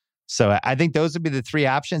 So I think those would be the three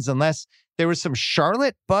options, unless there was some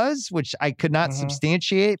Charlotte buzz, which I could not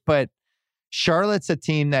substantiate. But Charlotte's a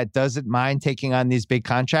team that doesn't mind taking on these big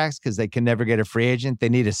contracts because they can never get a free agent. They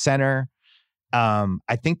need a center.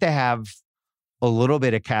 I think they have a little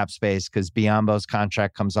bit of cap space because Biyombo's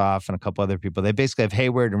contract comes off and a couple other people. They basically have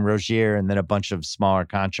Hayward and Rozier and then a bunch of smaller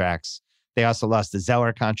contracts. They also lost the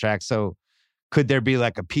Zeller contract. So could there be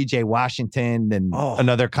like a PJ Washington and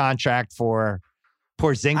another contract for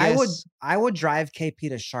Porzingis? I would drive KP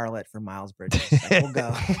to Charlotte for Miles Bridges. Like, we'll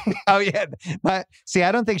go. Oh yeah, but see,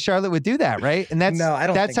 I don't think Charlotte would do that, right? And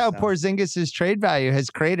that's how Porzingis' trade value has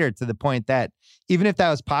cratered to the point that even if that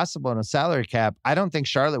was possible in a salary cap, I don't think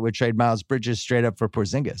Charlotte would trade Miles Bridges straight up for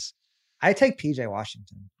Porzingis. I take PJ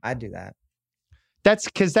Washington. I'd do that. That's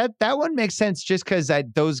because that one makes sense just because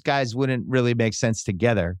those guys wouldn't really make sense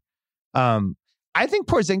together. I think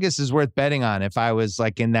Porzingis is worth betting on if I was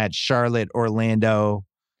like in that Charlotte, Orlando,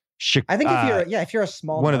 I think if you're a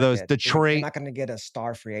small one market, of those Detroit, you're not going to get a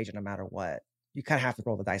star free agent no matter what. You kind of have to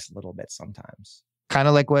roll the dice a little bit sometimes. Kind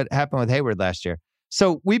of like what happened with Hayward last year.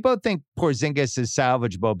 So we both think Porzingis is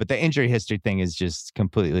salvageable, but the injury history thing is just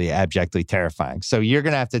completely abjectly terrifying. So you're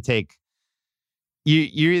going to have to take,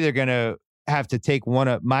 you're either going to have to take one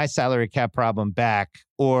of my salary cap problem back,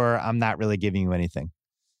 or I'm not really giving you anything.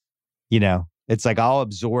 It's like I'll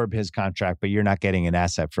absorb his contract, but you're not getting an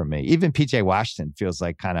asset from me. Even PJ Washington feels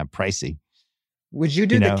like kind of pricey. Would you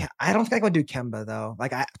do I don't think I would do Kemba though.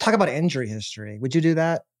 Like talk about injury history. Would you do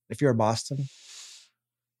that if you're Boston?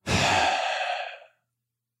 I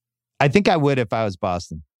think I would if I was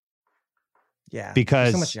Boston. Yeah.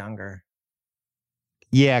 Because so much younger.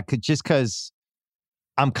 Yeah. Just because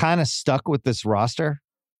I'm kind of stuck with this roster.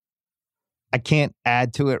 I can't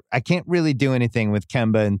add to it. I can't really do anything with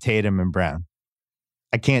Kemba and Tatum and Brown.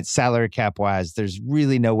 I can't salary cap wise. There's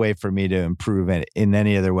really no way for me to improve it in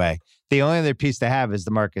any other way. The only other piece to have is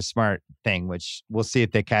the Marcus Smart thing, which we'll see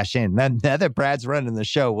if they cash in. Now that Brad's running the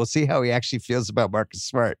show, we'll see how he actually feels about Marcus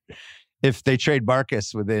Smart. If they trade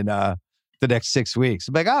Marcus within the next 6 weeks,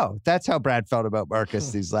 I'm like, oh, that's how Brad felt about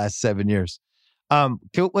Marcus these last 7 years.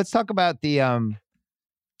 Let's talk about the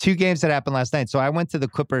 2 games that happened last night. So I went to the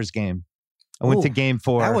Clippers game. I went to game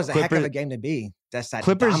 4. That was a heck of a game to be. That's that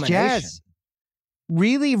Clippers domination. Jazz.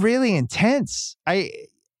 Really, really intense.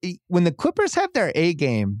 When the Clippers have their A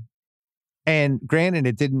game, and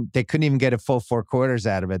granted, they couldn't even get a full 4 quarters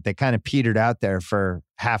out of it. They kind of petered out there for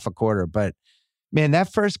half a quarter. But man,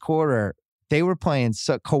 that first quarter, they were playing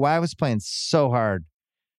Kawhi was playing so hard.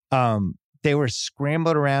 They were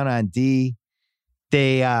scrambled around on D.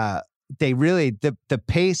 They really, the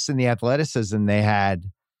pace and the athleticism they had.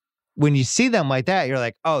 When you see them like that, you're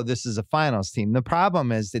like, oh, this is a finals team. The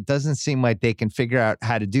problem is it doesn't seem like they can figure out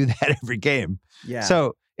how to do that every game. Yeah.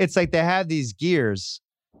 So it's like they have these gears.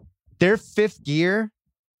 Their 5th gear,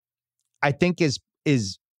 I think,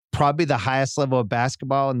 is probably the highest level of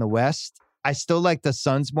basketball in the West. I still like the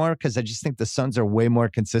Suns more because I just think the Suns are way more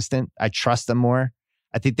consistent. I trust them more.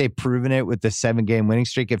 I think they've proven it with the 7-game winning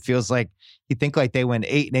streak. It feels like you think like they went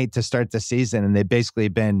 8-8 to start the season, and they've basically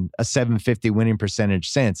been a 750 winning percentage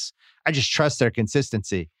since. I just trust their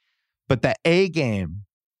consistency. But the A game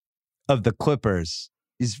of the Clippers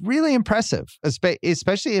is really impressive,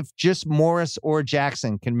 especially if just Morris or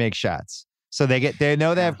Jackson can make shots. So they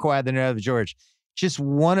know they have Kawhi, they know they have George. Just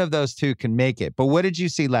one of those 2 can make it. But what did you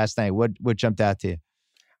see last night? What jumped out to you?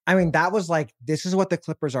 I mean, that was like, this is what the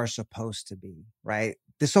Clippers are supposed to be, right?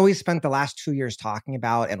 This is what we spent the last 2 years talking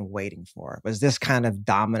about and waiting for, was this kind of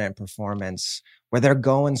dominant performance where they're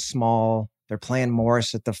going small, they're playing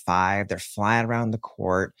Morris at the 5, they're flying around the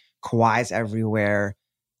court, Kawhi's everywhere,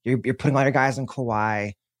 you're putting all your guys in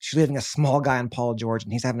Kawhi, you're leaving a small guy in Paul George,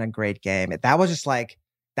 and he's having a great game. That was just like,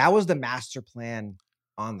 that was the master plan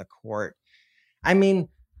on the court. I mean,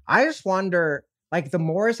 I just wonder, like the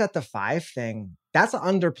Morris at the 5 thing, that's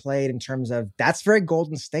underplayed in terms of that's very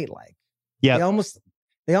Golden State-like. Yeah,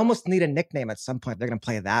 they almost need a nickname at some point. They're going to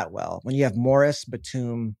play that well. When you have Morris,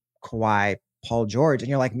 Batum, Kawhi, Paul George, and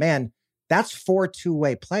you're like, man, that's 4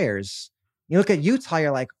 two-way players. You look at Utah,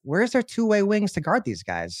 you're like, where's their 2-way wings to guard these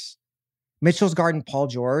guys? Mitchell's guarding Paul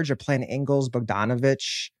George, or playing Ingles,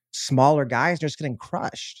 Bogdanovich, smaller guys. They're just getting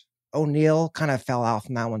crushed. O'Neal kind of fell out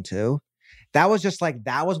from that one too. That was just like,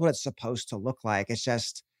 that was what it's supposed to look like. It's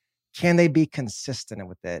just, can they be consistent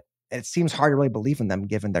with it? It seems hard to really believe in them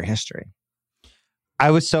given their history.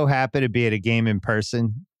 I was so happy to be at a game in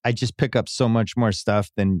person. I just pick up so much more stuff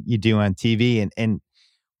than you do on TV. And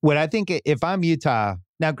what I think, if I'm Utah,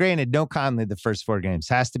 now granted, no Conley the first 4 games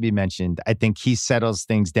has to be mentioned. I think he settles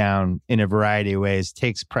things down in a variety of ways,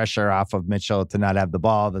 takes pressure off of Mitchell to not have the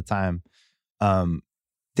ball all the time.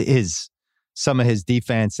 Some of his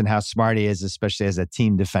defense and how smart he is, especially as a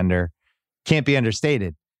team defender, can't be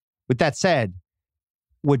understated. With that said,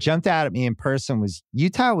 what jumped out at me in person was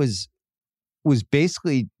Utah was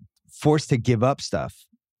basically forced to give up stuff,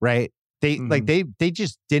 right? They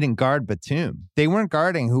just didn't guard Batum. They weren't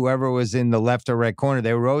guarding whoever was in the left or right corner.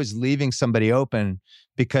 They were always leaving somebody open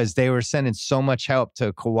because they were sending so much help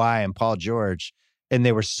to Kawhi and Paul George, and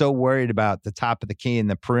they were so worried about the top of the key and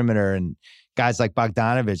the perimeter and guys like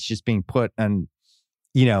Bogdanovich just being put on,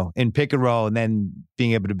 in pick and roll and then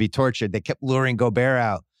being able to be tortured. They kept luring Gobert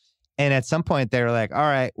out. And at some point they were like, all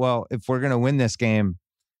right, well, if we're going to win this game,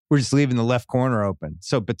 we're just leaving the left corner open.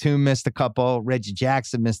 So Batum missed a couple, Reggie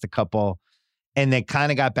Jackson missed a couple, and they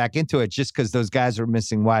kind of got back into it just because those guys were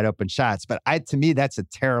missing wide open shots. But to me, that's a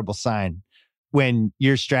terrible sign when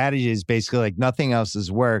your strategy is basically like nothing else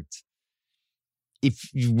has worked. If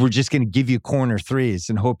we're just going to give you corner threes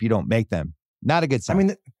and hope you don't make them. Not a good sign. I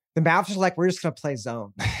mean, the Mavs are like, we're just going to play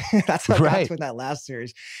zone. That's what got to in that last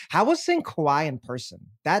series. How was seeing Kawhi in person?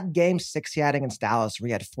 That game 6 he had against Dallas, where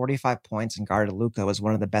he had 45 points and guarded Luka, was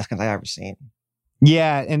one of the best games I've ever seen.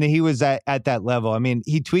 Yeah, and he was at that level. I mean,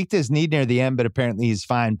 he tweaked his knee near the end, but apparently he's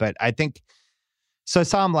fine. But I think, so I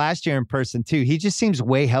saw him last year in person too. He just seems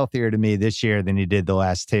way healthier to me this year than he did the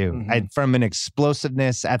last 2. Mm-hmm. From an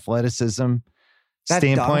explosiveness, athleticism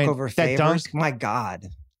standpoint. Dunk over Favors, my God.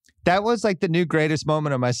 That was like the new greatest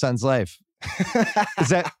moment of my son's life.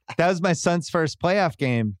 that was my son's first playoff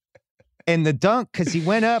game. And the dunk, because he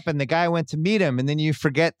went up and the guy went to meet him. And then you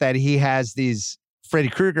forget that he has these Freddy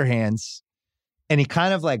Krueger hands. And he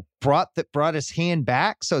kind of like brought his hand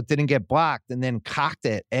back so it didn't get blocked and then cocked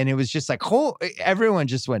it. And it was just like, everyone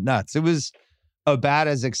just went nuts. It was about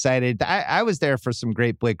as excited. I was there for some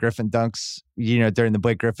great Blake Griffin dunks, during the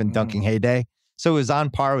Blake Griffin dunking heyday. So it was on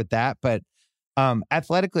par with that. But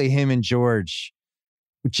athletically, him and George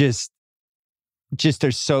just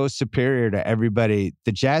are so superior to everybody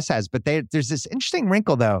the Jazz has. But there's this interesting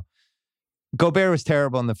wrinkle, though. Gobert was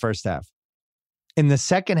terrible in the first half. In the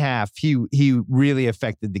second half, he really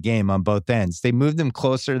affected the game on both ends. They moved him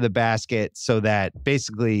closer to the basket so that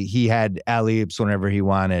basically he had alley-oops whenever he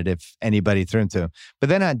wanted if anybody threw him to him. But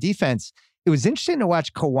then on defense, it was interesting to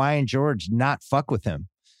watch Kawhi and George not fuck with him.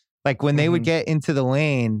 Like when they would get into the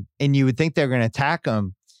lane and you would think they're going to attack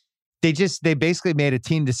him, they basically made a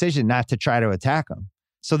team decision not to try to attack him.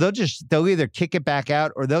 So they'll either kick it back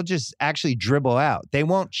out or they'll just actually dribble out. They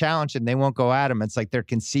won't challenge him. They won't go at him. It's like they're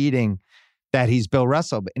conceding that he's Bill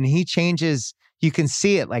Russell. And he changes, you can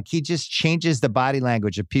see it, like he just changes the body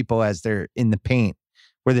language of people as they're in the paint,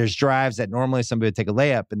 where there's drives that normally somebody would take a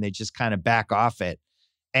layup and they just kind of back off it.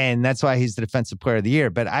 And that's why he's the defensive player of the year.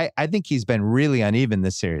 But I think he's been really uneven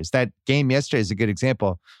this series. That game yesterday is a good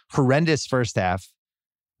example. Horrendous first half,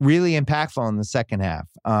 really impactful in the second half.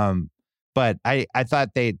 But I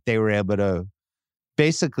thought they were able to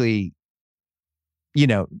basically,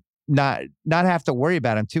 not have to worry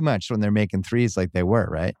about him too much when they're making threes like they were,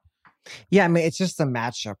 right? Yeah, I mean, it's just a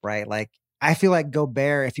matchup, right? Like, I feel like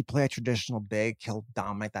Gobert, if you play a traditional big, he'll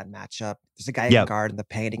dominate that matchup. There's a guy who can guard in the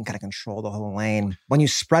paint, he can kind of control the whole lane. When you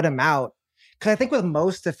spread him out, because I think with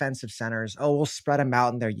most defensive centers, we'll spread him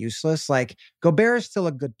out and they're useless. Like, Gobert is still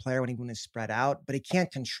a good player when he's spread out, but he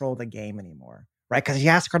can't control the game anymore, right? Because he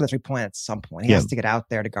has to guard the 3-point at some point. He has to get out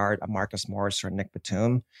there to guard a Marcus Morris or a Nick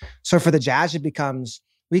Batum. So for the Jazz, it becomes,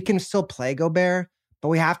 we can still play Gobert, but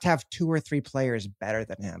we have to have 2 or 3 players better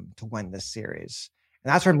than him to win this series.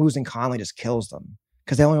 And that's where losing Conley just kills them,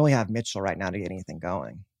 because they only really have Mitchell right now to get anything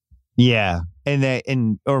going. Yeah.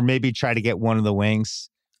 Or maybe try to get one of the wings.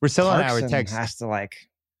 Russillo and I were texting. Has to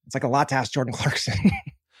it's like a lot to ask Jordan Clarkson.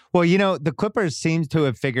 Well, the Clippers seem to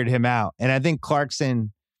have figured him out. And I think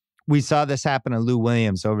Clarkson, we saw this happen to Lou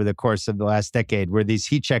Williams over the course of the last decade, where these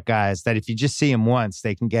heat check guys that if you just see them once,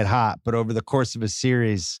 they can get hot. But over the course of a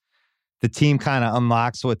series, the team kind of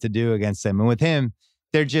unlocks what to do against them. And with him,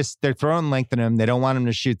 they're throwing length in him. They don't want him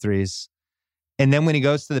to shoot threes. And then when he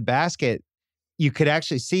goes to the basket, you could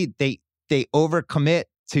actually see they overcommit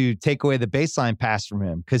to take away the baseline pass from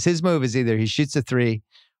him, because his move is either he shoots a three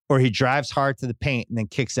or he drives hard to the paint and then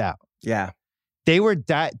kicks out. Yeah. They were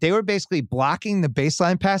basically blocking the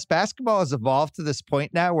baseline pass. Basketball has evolved to this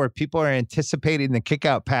point now where people are anticipating the kick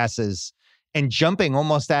out passes and jumping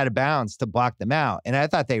almost out of bounds to block them out. And I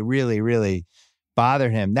thought they really, really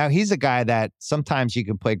bothered him. Now, he's a guy that sometimes you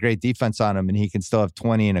can play great defense on him and he can still have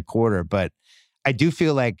 20 and a quarter. But I do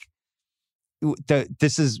feel like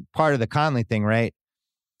this is part of the Conley thing, right?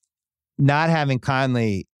 Not having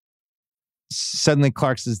Conley, suddenly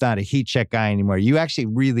Clarkson's not a heat check guy anymore. You actually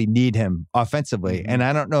really need him offensively. Mm-hmm. And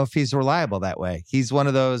I don't know if he's reliable that way. He's one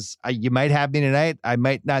of those, you might have me tonight, I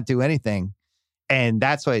might not do anything. And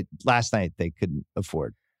that's why last night they couldn't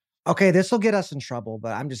afford. Okay, this will get us in trouble,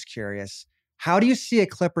 but I'm just curious. How do you see a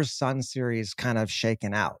Clippers-Suns series kind of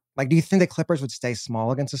shaken out? Like, do you think the Clippers would stay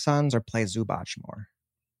small against the Suns or play Zubac more?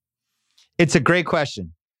 It's a great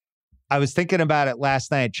question. I was thinking about it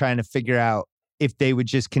last night, trying to figure out if they would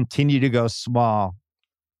just continue to go small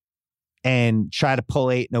and try to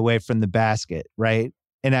pull Ayton away from the basket, right?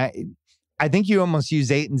 And I think you almost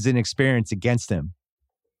use Ayton's inexperience against him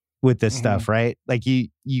with this stuff, right? Like you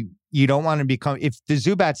don't want to become, if the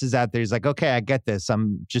Zubac is out there, he's like, okay, I get this.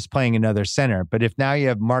 I'm just playing another center. But if now you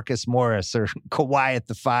have Marcus Morris or Kawhi at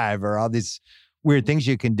the 5 or all these weird things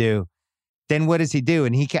you can do, then what does he do?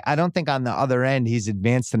 And I don't think on the other end, he's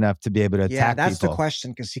advanced enough to be able to attack people. Yeah, that's the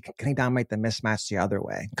question, because can he dominate the mismatch the other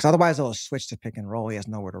way? Because otherwise they'll switch to pick and roll. He has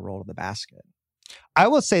nowhere to roll to the basket. I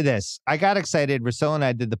will say this. I got excited. Russillo and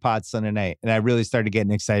I did the pod Sunday night, and I really started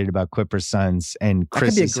getting excited about Clippers Suns and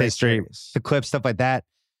Chris's history, series. The Clips, stuff like that.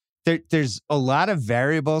 There's a lot of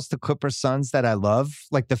variables to Clippers Suns that I love.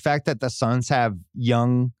 Like the fact that the Suns have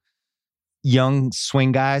young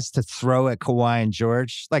swing guys to throw at Kawhi and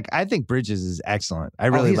George. Like, I think Bridges is excellent. I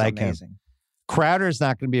really like amazing. Him. Crowder's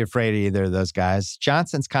not going to be afraid of either of those guys.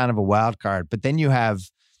 Johnson's kind of a wild card, but then you have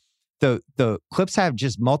the Clips have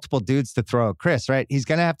just multiple dudes to throw at Chris, right? He's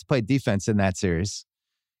going to have to play defense in that series.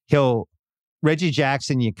 Reggie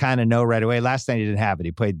Jackson, you kind of know right away. Last night he didn't have it.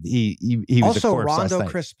 He played. He was also a corpse Rondo, last night.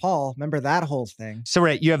 Chris Paul. Remember that whole thing? So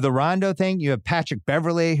right, you have the Rondo thing. You have Patrick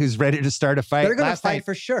Beverley, who's ready to start a fight. They're going to fight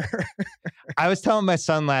for sure. I was telling my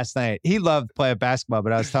son last night. He loved playing basketball,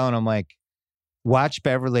 but I was telling him, like, watch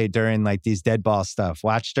Beverly during like these dead ball stuff.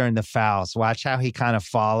 Watch during the fouls. Watch how he kind of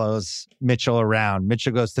follows Mitchell around.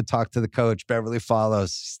 Mitchell goes to talk to the coach. Beverly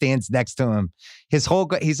follows, stands next to him. His whole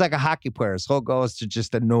he's like a hockey player. His whole goal is to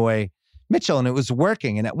just annoy Mitchell, and it was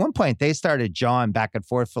working. And at one point, they started jawing back and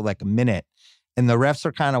forth for like a minute, and the refs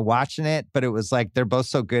were kind of watching it, but it was like they're both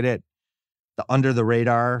so good at the under the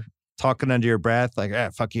radar, talking under your breath, like,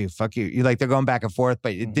 fuck you, fuck you. You like they're going back and forth,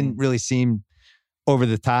 but it didn't really seem over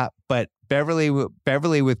the top. But Beverly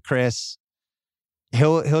with Chris,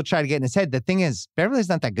 he'll try to get in his head. The thing is, Beverly's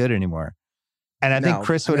not that good anymore. And I think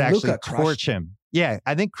Chris would actually torch him. Yeah,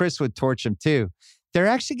 I think Chris would torch him too. They're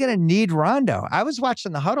actually going to need Rondo. I was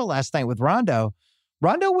watching the huddle last night with Rondo.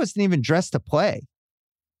 Rondo wasn't even dressed to play.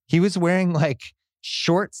 He was wearing like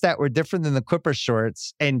shorts that were different than the Clippers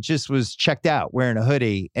shorts and just was checked out wearing a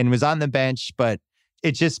hoodie and was on the bench. But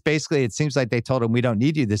it just basically, it seems like they told him, we don't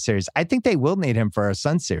need you this series. I think they will need him for our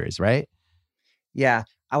Sun series, right? Yeah.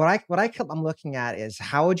 I'm looking at is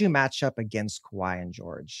how would you match up against Kawhi and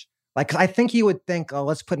George? Like, I think you would think, oh,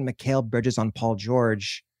 let's put Mikal Bridges on Paul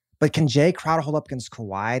George. But can Jay Crowder hold up against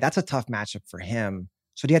Kawhi? That's a tough matchup for him.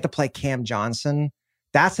 So do you have to play Cam Johnson?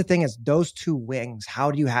 That's the thing is those two wings,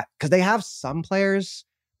 how do you have, because they have some players,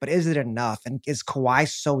 but is it enough? And is Kawhi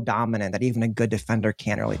so dominant that even a good defender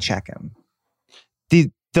can't really check him?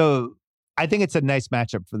 I think it's a nice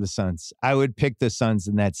matchup for the Suns. I would pick the Suns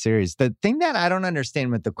in that series. The thing that I don't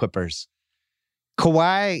understand with the Clippers,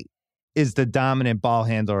 Kawhi is the dominant ball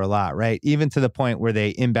handler a lot, right? Even to the point where they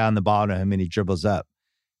inbound the ball to him and he dribbles up.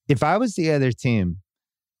 If I was the other team,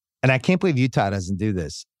 and I can't believe Utah doesn't do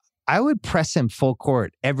this, I would press him full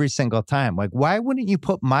court every single time. Like, why wouldn't you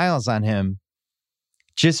put Miles on him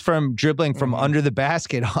just from dribbling from under the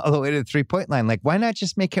basket all the way to the three-point line? Like, why not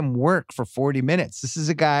just make him work for 40 minutes? This is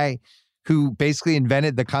a guy who basically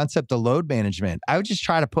invented the concept of load management. I would just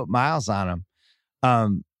try to put Miles on him.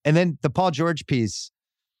 And then the Paul George piece,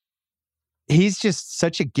 he's just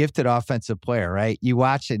such a gifted offensive player, right? You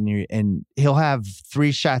watch it and he'll have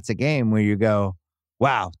 3 shots a game where you go,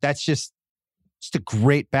 wow, that's just a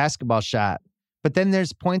great basketball shot. But then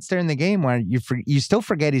there's points there in the game where you still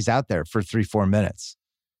forget he's out there for 3-4 minutes.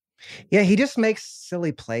 Yeah, he just makes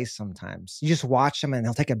silly plays sometimes. You just watch him and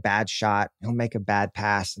he'll take a bad shot. He'll make a bad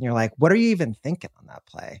pass. And you're like, what are you even thinking on that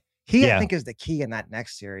play? I think, is the key in that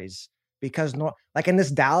next series. Because like in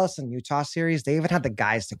this Dallas and Utah series, they even had the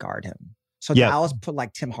guys to guard him. So Dallas put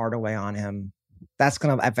like Tim Hardaway on him. That's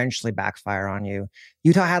going to eventually backfire on you.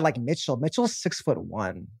 Utah had like Mitchell. Mitchell's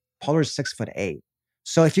 6'1". Pollard's 6'8".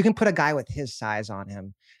 So if you can put a guy with his size on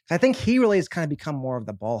him, I think he really has kind of become more of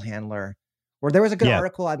the ball handler. Where there was a good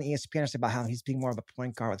article on ESPN about how he's being more of a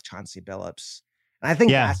point guard with Chauncey Billups. And I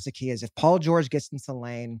think that's the key is if Paul George gets into the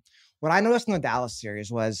lane, what I noticed in the Dallas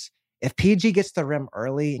series was if PG gets the rim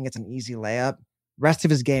early and gets an easy layup, rest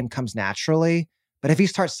of his game comes naturally. But if he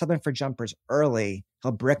starts subbing for jumpers early,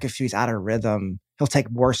 he'll brick a few, he's out of rhythm. He'll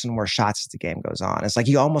take worse and worse shots as the game goes on. It's like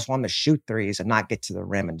you almost want him to shoot threes and not get to the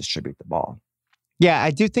rim and distribute the ball. Yeah,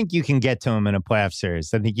 I do think you can get to him in a playoff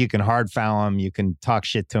series. I think you can hard foul him. You can talk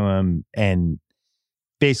shit to him and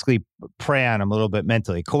basically prey on him a little bit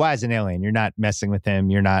mentally. Kawhi's an alien. You're not messing with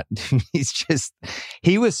him. You're not,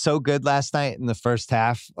 he was so good last night in the first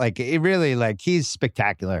half. Like it really, like he's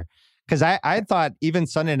spectacular. Cause I thought even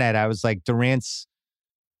Sunday night, I was like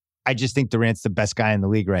I just think Durant's the best guy in the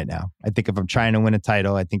league right now. I think if I'm trying to win a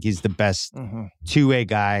title, I think he's the best two-way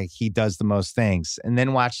guy. He does the most things. And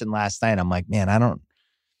then watching last night, I'm like, man, I don't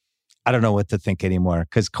know what to think anymore.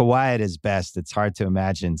 Cause Kawhi at his best, it's hard to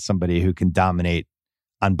imagine somebody who can dominate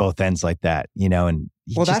on both ends like that, and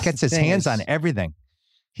he just gets his hands on everything.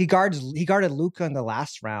 He guarded Luka in the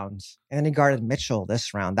last round, and then he guarded Mitchell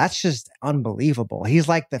this round. That's just unbelievable. He's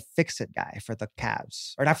like the fix-it guy for the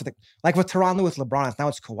Cavs. Or not for like with Toronto with LeBron, now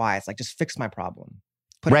it's Kawhi. It's like, just fix my problem.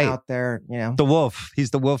 Put it out there, The wolf.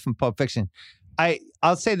 He's the wolf in Pulp Fiction.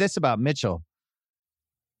 I'll say this about Mitchell,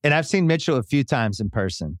 and I've seen Mitchell a few times in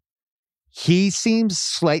person. He seems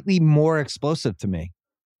slightly more explosive to me.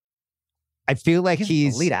 I feel like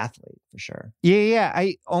he's an elite athlete for sure. Yeah.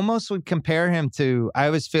 I almost would compare him to, I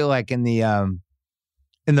always feel like in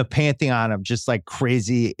the pantheon of just like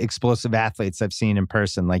crazy explosive athletes I've seen in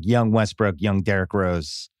person, like young Westbrook, young Derrick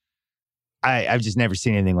Rose. I've just never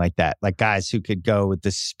seen anything like that. Like guys who could go with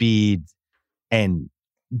the speed and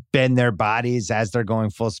bend their bodies as they're going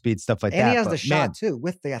full speed, stuff like that. And he has the shot too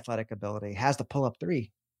with the athletic ability. Has the pull up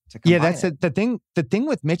three. Yeah, that's it. The thing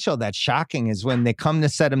with Mitchell that's shocking is when they come to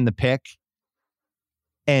set him the pick,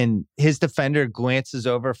 and his defender glances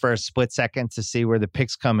over for a split second to see where the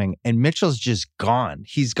pick's coming, and Mitchell's just gone.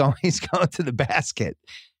 He's going to the basket.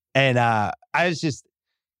 And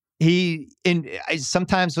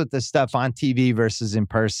Sometimes with the stuff on TV versus in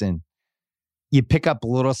person, you pick up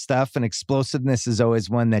little stuff, and explosiveness is always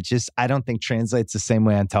one that just, I don't think translates the same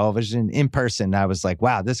way on television. In person, I was like,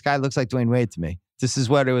 wow, this guy looks like Dwayne Wade to me. This is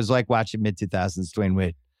what it was like watching mid-2000s Dwayne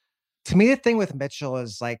Wade. To me, the thing with Mitchell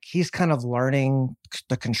is like he's kind of learning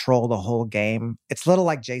to control the whole game. It's a little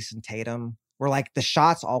like Jason Tatum, where like the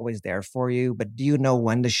shot's always there for you, but do you know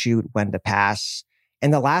when to shoot, when to pass?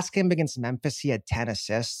 In the last game against Memphis, he had 10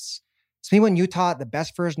 assists. To me, when Utah, the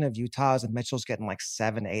best version of Utah is that Mitchell's getting like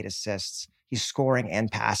 7, 8 assists. He's scoring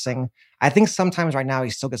and passing. I think sometimes right now he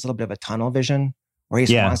still gets a little bit of a tunnel vision where he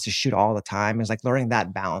just wants to shoot all the time. It's like learning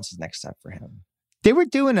that balance is the next step for him. They were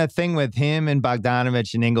doing a thing with him and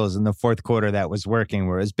Bogdanovich and Ingles in the fourth quarter that was working,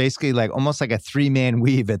 where it was basically like almost like a 3-man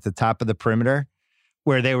weave at the top of the perimeter,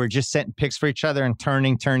 where they were just setting picks for each other and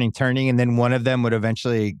turning, and then one of them would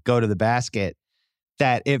eventually go to the basket.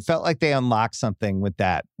 That it felt like they unlocked something with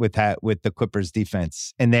the Clippers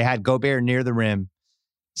defense, and they had Gobert near the rim,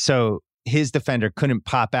 so his defender couldn't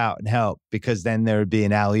pop out and help because then there would be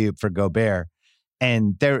an alley-oop for Gobert.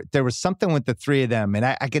 And there was something with the three of them, and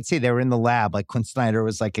I could see they were in the lab, like Quinn Snyder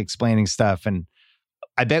was like explaining stuff, and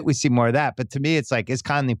I bet we see more of that. But to me, it's like, is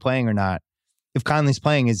Conley playing or not? If Conley's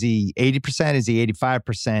playing, is he 80%? Is he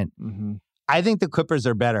 85%? Mm-hmm. I think the Clippers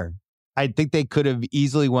are better. I think they could have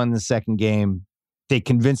easily won the second game. They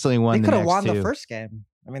convincingly won the next two. They could have won the first game.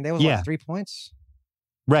 I mean, they was like 3 points.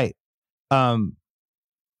 Right.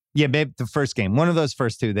 Yeah, maybe the first game. One of those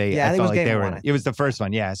first two, I felt like they were. It was the first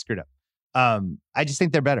one. Yeah, I screwed up. I just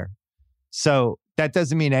think they're better. So that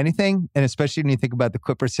doesn't mean anything. And especially when you think about the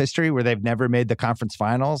Clippers history where they've never made the conference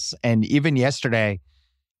finals. And even yesterday,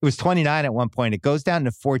 it was 29 at one point. It goes down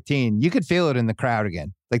to 14. You could feel it in the crowd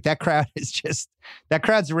again. Like that crowd is just, that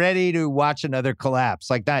crowd's ready to watch another collapse.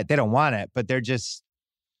 Like that, they don't want it, but they're just,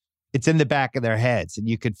 it's in the back of their heads and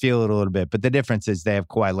you could feel it a little bit. But the difference is they have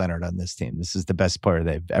Kawhi Leonard on this team. This is the best player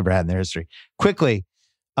they've ever had in their history. Quickly,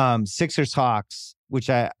 Sixers Hawks, which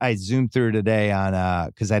I zoomed through today on,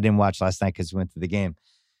 because I didn't watch last night because we went to the game.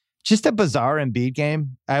 Just a bizarre Embiid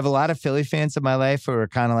game. I have a lot of Philly fans in my life who are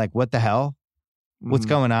kind of like, what the hell? What's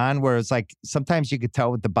going on? Where it's like, sometimes you could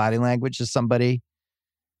tell with the body language of somebody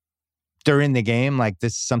during the game, like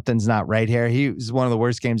something's not right here. He was one of the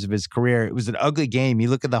worst games of his career. It was an ugly game.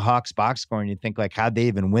 You look at the Hawks box score and you think like, how'd they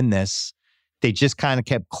even win this? They just kind of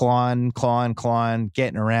kept clawing,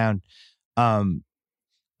 getting around.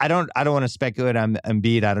 I don't want to speculate on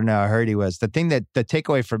Embiid. I don't know. I heard he was. The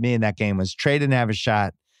takeaway for me in that game was Trey didn't have a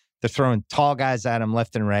shot. They're throwing tall guys at him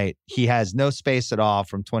left and right. He has no space at all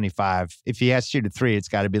from 25. If he has to shoot a three, it's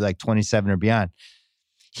got to be like 27 or beyond.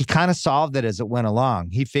 He kind of solved it as it went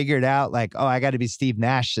along. He figured out like, oh, I got to be Steve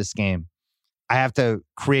Nash this game. I have to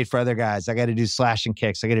create for other guys. I got to do slashing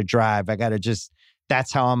kicks. I got to drive. I got to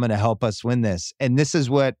that's how I'm going to help us win this. And this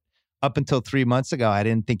is what, up until 3 months ago, I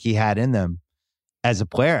didn't think he had in them as a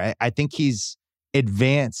player. I think he's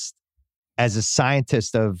advanced as a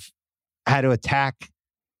scientist of how to attack,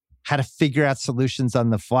 how to figure out solutions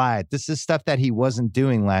on the fly. This is stuff that he wasn't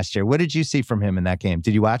doing last year. What did you see from him in that game?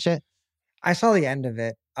 Did you watch it? I saw the end of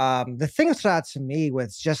it. The thing that stood out to me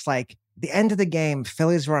was just like the end of the game,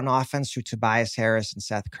 Phillies were on offense through Tobias Harris and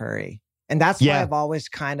Seth Curry. And that's why I've always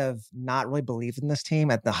kind of not really believed in this team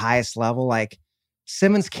at the highest level. Like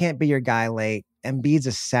Simmons can't be your guy late. Embiid's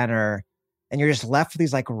a center. And you're just left with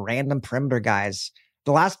these like random perimeter guys.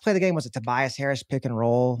 The last play of the game was a Tobias Harris pick and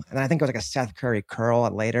roll. And I think it was like a Seth Curry curl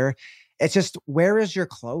later. It's just, where is your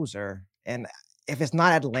closer? And if it's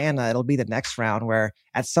not Atlanta, it'll be the next round where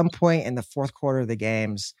at some point in the fourth quarter of the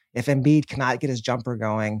games, if Embiid cannot get his jumper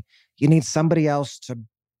going, you need somebody else to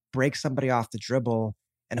break somebody off the dribble.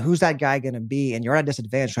 And who's that guy going to be? And you're at a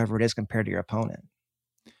disadvantage, whoever it is, compared to your opponent.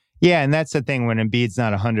 Yeah, and that's the thing. When Embiid's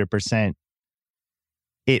not 100%,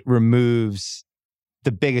 it removes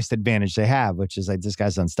the biggest advantage they have, which is like, this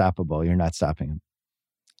guy's unstoppable. You're not stopping him.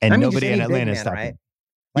 And nobody in Atlanta is stopping him.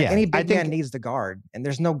 Like any big man needs the guard, and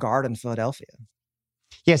there's no guard in Philadelphia.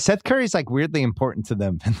 Yeah, Seth Curry's like weirdly important to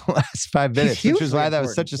them in the last 5 minutes, which is why that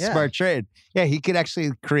was such a smart trade. Yeah, he could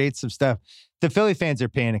actually create some stuff. The Philly fans are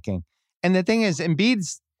panicking. And the thing is,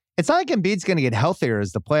 it's not like Embiid's going to get healthier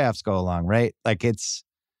as the playoffs go along, right? Like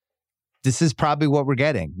this is probably what we're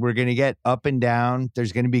getting. We're going to get up and down.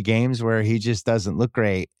 There's going to be games where he just doesn't look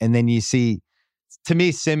great. And then you see, to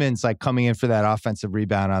me, Simmons like coming in for that offensive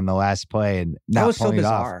rebound on the last play and not pulling it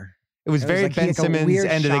off. It was very like Ben Simmons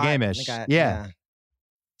end of the game-ish. Yeah.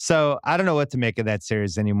 So I don't know what to make of that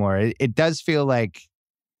series anymore. It does feel like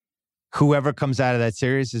whoever comes out of that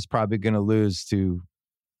series is probably going to lose to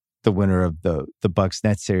the winner of the Bucks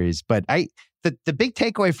Nets series. But the big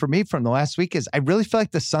takeaway for me from the last week is I really feel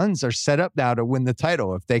like the Suns are set up now to win the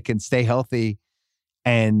title if they can stay healthy.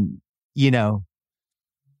 And,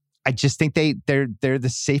 I just think they're the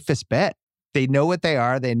safest bet. They know what they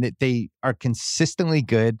are. They are consistently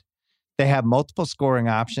good. They have multiple scoring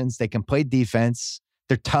options. They can play defense.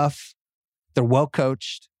 They're tough. They're well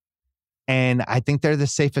coached. And I think they're the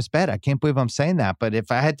safest bet. I can't believe I'm saying that. But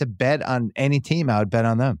if I had to bet on any team, I would bet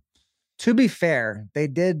on them. To be fair, they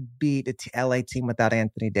did beat a LA team without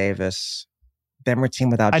Anthony Davis. Denver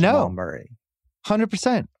team without Jamal Murray.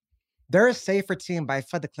 100%. They're a safer team, but I feel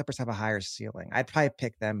like the Clippers have a higher ceiling. I'd probably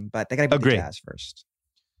pick them, but they got to beat the Jazz first.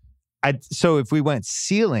 So if we went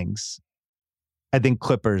ceilings, I think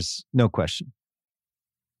Clippers, no question.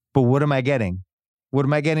 But what am I getting? What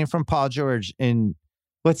am I getting from Paul George in,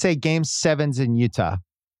 let's say, Game 7s in Utah?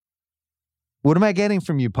 What am I getting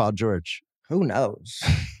from you, Paul George? Who knows?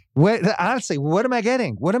 Honestly, what am I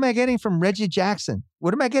getting? What am I getting from Reggie Jackson?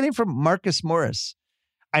 What am I getting from Marcus Morris?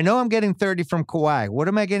 I know I'm getting 30 from Kawhi. What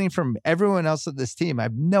am I getting from everyone else of this team? I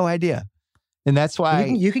have no idea. And that's why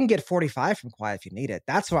you can get 45 from Kawhi if you need it.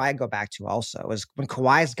 That's what I go back to also is when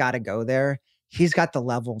Kawhi's got to go there, he's got the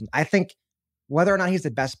level. I think whether or not he's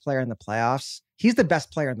the best player in the playoffs, he's the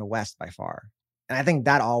best player in the West by far. And I think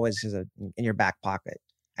that always is in your back pocket.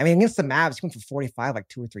 I mean, against the Mavs, he went for 45 like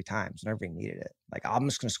 2 or 3 times whenever he needed it. Like, I'm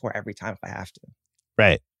just going to score every time if I have to.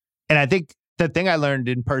 Right. And I think the thing I learned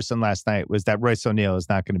in person last night was that Royce O'Neal is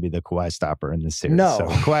not going to be the Kawhi stopper in this series. No. So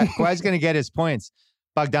Kawhi's going to get his points.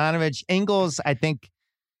 Bogdanovich, Ingles, I think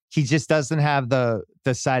he just doesn't have the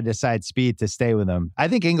side-to-side speed to stay with him. I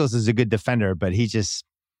think Ingles is a good defender, but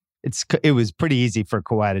it was pretty easy for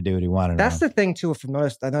Kawhi to do what he wanted. That's the thing, too.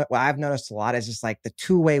 What I've noticed a lot is just like the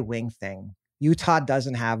two-way wing thing. Utah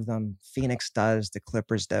doesn't have them. Phoenix does. The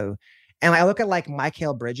Clippers do. And I look at like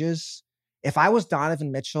Mikal Bridges. If I was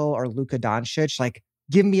Donovan Mitchell or Luka Doncic, like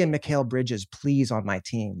give me a Mikal Bridges, please, on my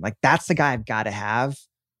team. Like that's the guy I've got to have.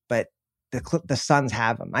 But the Suns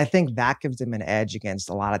have him. I think that gives them an edge against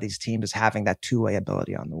a lot of these teams, is having that two-way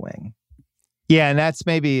ability on the wing. Yeah, and that's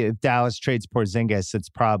maybe if Dallas trades Porzingis,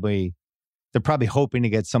 they're probably hoping to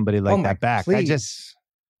get somebody like that back. Please.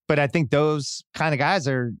 But I think those kind of guys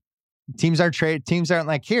teams aren't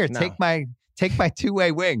like, here, take my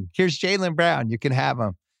two-way wing. Here's Jaylen Brown. You can have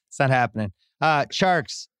him. It's not happening.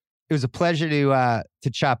 Tjarks, it was a pleasure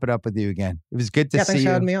to chop it up with you again. It was good to see you. Thanks for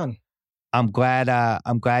having me on. I'm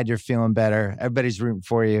glad you're feeling better. Everybody's rooting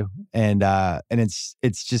for you. And it's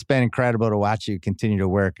just been incredible to watch you continue to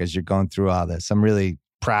work as you're going through all this. I'm really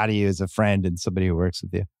proud of you as a friend and somebody who works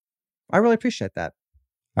with you. I really appreciate that.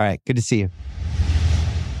 All right. Good to see you.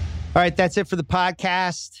 All right. That's it for the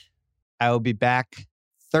podcast. I will be back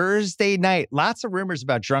Thursday night. Lots of rumors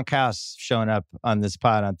about Drunk House showing up on this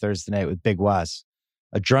pod on Thursday night with Big Waz.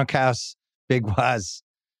 A Drunk House, Big Waz,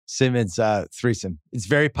 Simmons threesome. It's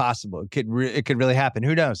very possible. It could really happen.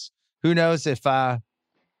 Who knows? Who knows if there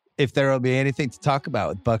will be anything to talk about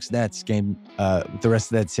with Bucks Nets game with the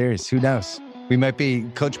rest of that series? Who knows?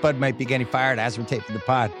 Coach Bud might be getting fired as we're taping the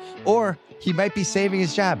pod, or he might be saving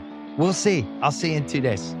his job. We'll see. I'll see you in 2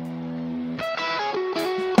 days.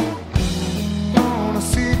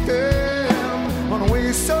 See them on a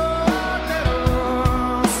way so